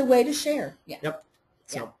 It's a way to share. Yeah. Yep.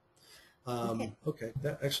 So, Okay. okay,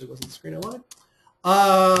 that actually wasn't the screen I wanted.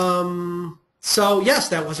 So yes,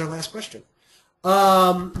 that was our last question.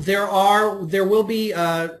 There will be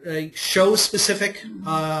a show specific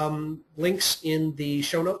links in the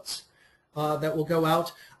show notes that will go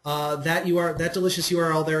out. That delicious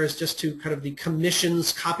URL there is just to kind of the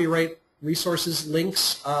Commission's copyright resources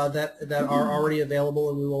links that are already available,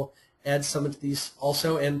 and we will add some of these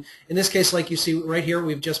also. And in this case, like you see right here,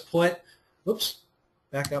 we've just put, oops,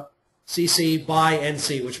 back up, CC by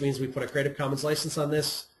NC, which means we put a Creative Commons license on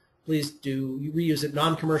this. Please do reuse it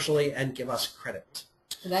non-commercially and give us credit.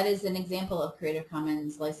 So that is an example of Creative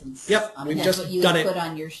Commons license. Yep, we've that's just what you done would it. put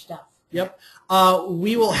on your stuff. Yep.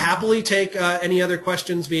 We will happily take any other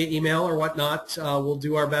questions via email or whatnot. We'll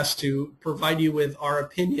do our best to provide you with our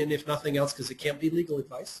opinion, if nothing else, because it can't be legal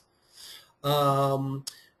advice.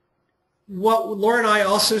 What Laura and I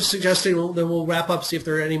also suggested, then we'll wrap up, see if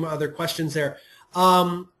there are any other questions there.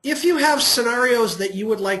 If you have scenarios that you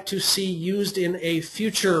would like to see used in a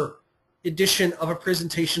future edition of a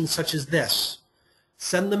presentation such as this,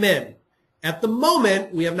 send them in. At the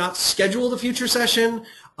moment, we have not scheduled a future session.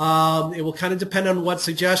 It will kind of depend on what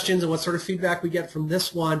suggestions and what sort of feedback we get from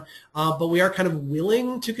this one, but we are kind of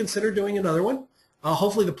willing to consider doing another one.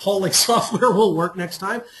 Hopefully the polling software will work next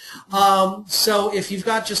time. So if you've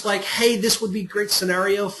got just like, hey, this would be a great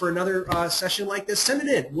scenario for another session like this, send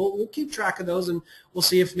it in. We'll keep track of those, and we'll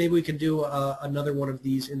see if maybe we can do another one of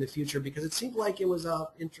these in the future, because it seemed like it was a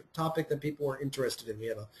topic that people were interested in. We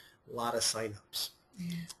had a lot of sign-ups.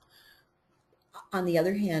 On the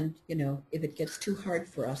other hand, you know, if it gets too hard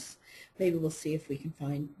for us, maybe we'll see if we can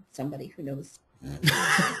find somebody who knows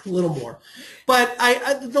a little more. But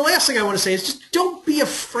the last thing I want to say is just don't be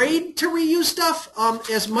afraid to reuse stuff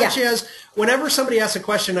as much as whenever somebody asks a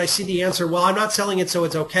question, I see the answer, well, I'm not selling it, so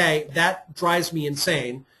it's okay. That drives me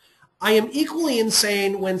insane. I am equally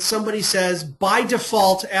insane when somebody says, by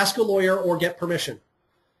default, ask a lawyer or get permission.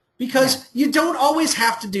 Because you don't always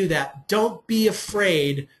have to do that. Don't be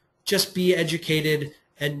afraid. Just be educated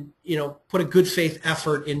and, you know, put a good faith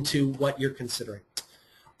effort into what you're considering.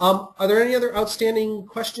 Are there any other outstanding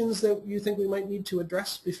questions that you think we might need to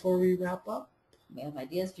address before we wrap up? We have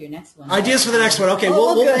ideas for your next one. Ideas for the next one. Okay,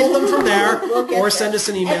 we'll pull them from there, or send us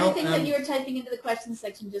an email. Everything that you were typing into the questions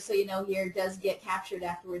section, just so you know, here does get captured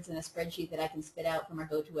afterwards in a spreadsheet that I can spit out from our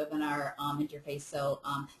GoToWebinar interface. So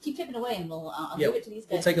keep typing away, and I'll give it to these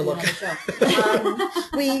guys. We'll take a look.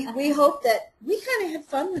 we hope that we kind of had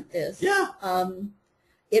fun with this. Yeah.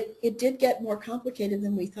 It did get more complicated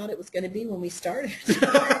than we thought it was going to be when we started.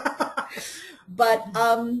 But,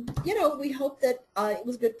 you know, we hope that it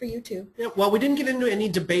was good for you too. Yeah, well, we didn't get into any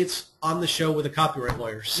debates on the show with a copyright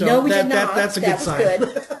lawyer, so no, we did not. That's a good sign.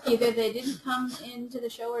 Good. Either they didn't come into the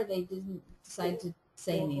show or they didn't decide to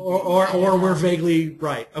say anything. Or we're vaguely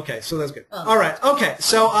right. Okay, so that's good. Oh. All right. Okay,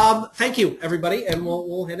 so thank you, everybody, and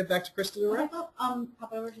we'll hand it back to Krista to wrap up.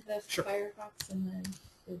 Pop over to the Sure. Firefox and then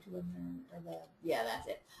go to yeah, that's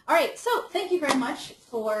it. All right, so thank you very much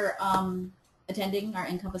for attending our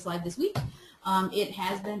NCompass Live this week. It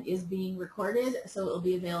is being recorded, so it will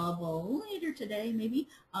be available later today, maybe,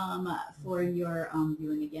 for your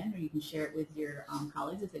viewing again, or you can share it with your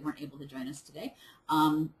colleagues if they weren't able to join us today.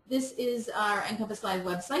 This is our NCompass Live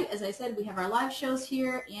website. As I said, we have our live shows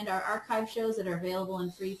here and our archive shows that are available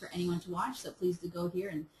and free for anyone to watch, so please do go here,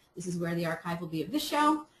 and this is where the archive will be of this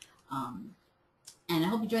show. And I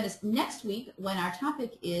hope you join us next week when our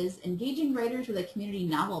topic is engaging writers with a community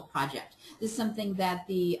novel project. This is something that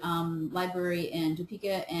the library in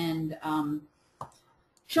Topeka and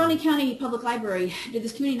Shawnee County Public Library did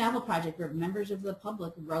this community novel project where members of the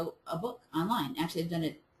public wrote a book online. Actually, they've done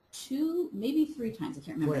it 2, maybe 3 times. I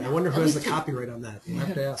can't remember. Boy, now. I wonder who At has the least 2. copyright on that. We'll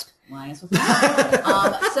have to ask. Well, I guess we'll find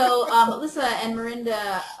out. So Melissa and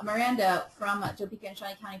Miranda from Topeka and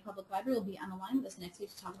Shawnee County Public Library will be on the line with us next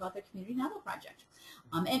week to talk about their community novel project.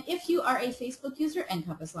 And if you are a Facebook user,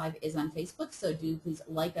 NCompass Live is on Facebook, so do please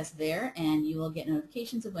like us there, and you will get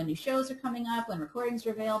notifications of when new shows are coming up, when recordings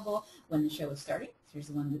are available, when the show is starting. Here's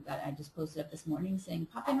the one that I just posted up this morning saying,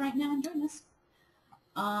 pop in right now and join us.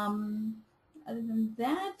 Other than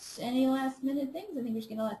that, any last minute things? I think we're just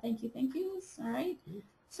going to let thank yous. All right.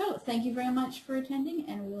 So thank you very much for attending,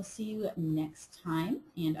 and we will see you next time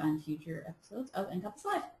and on future episodes of NCompass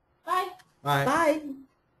Live. Bye. Bye. Bye.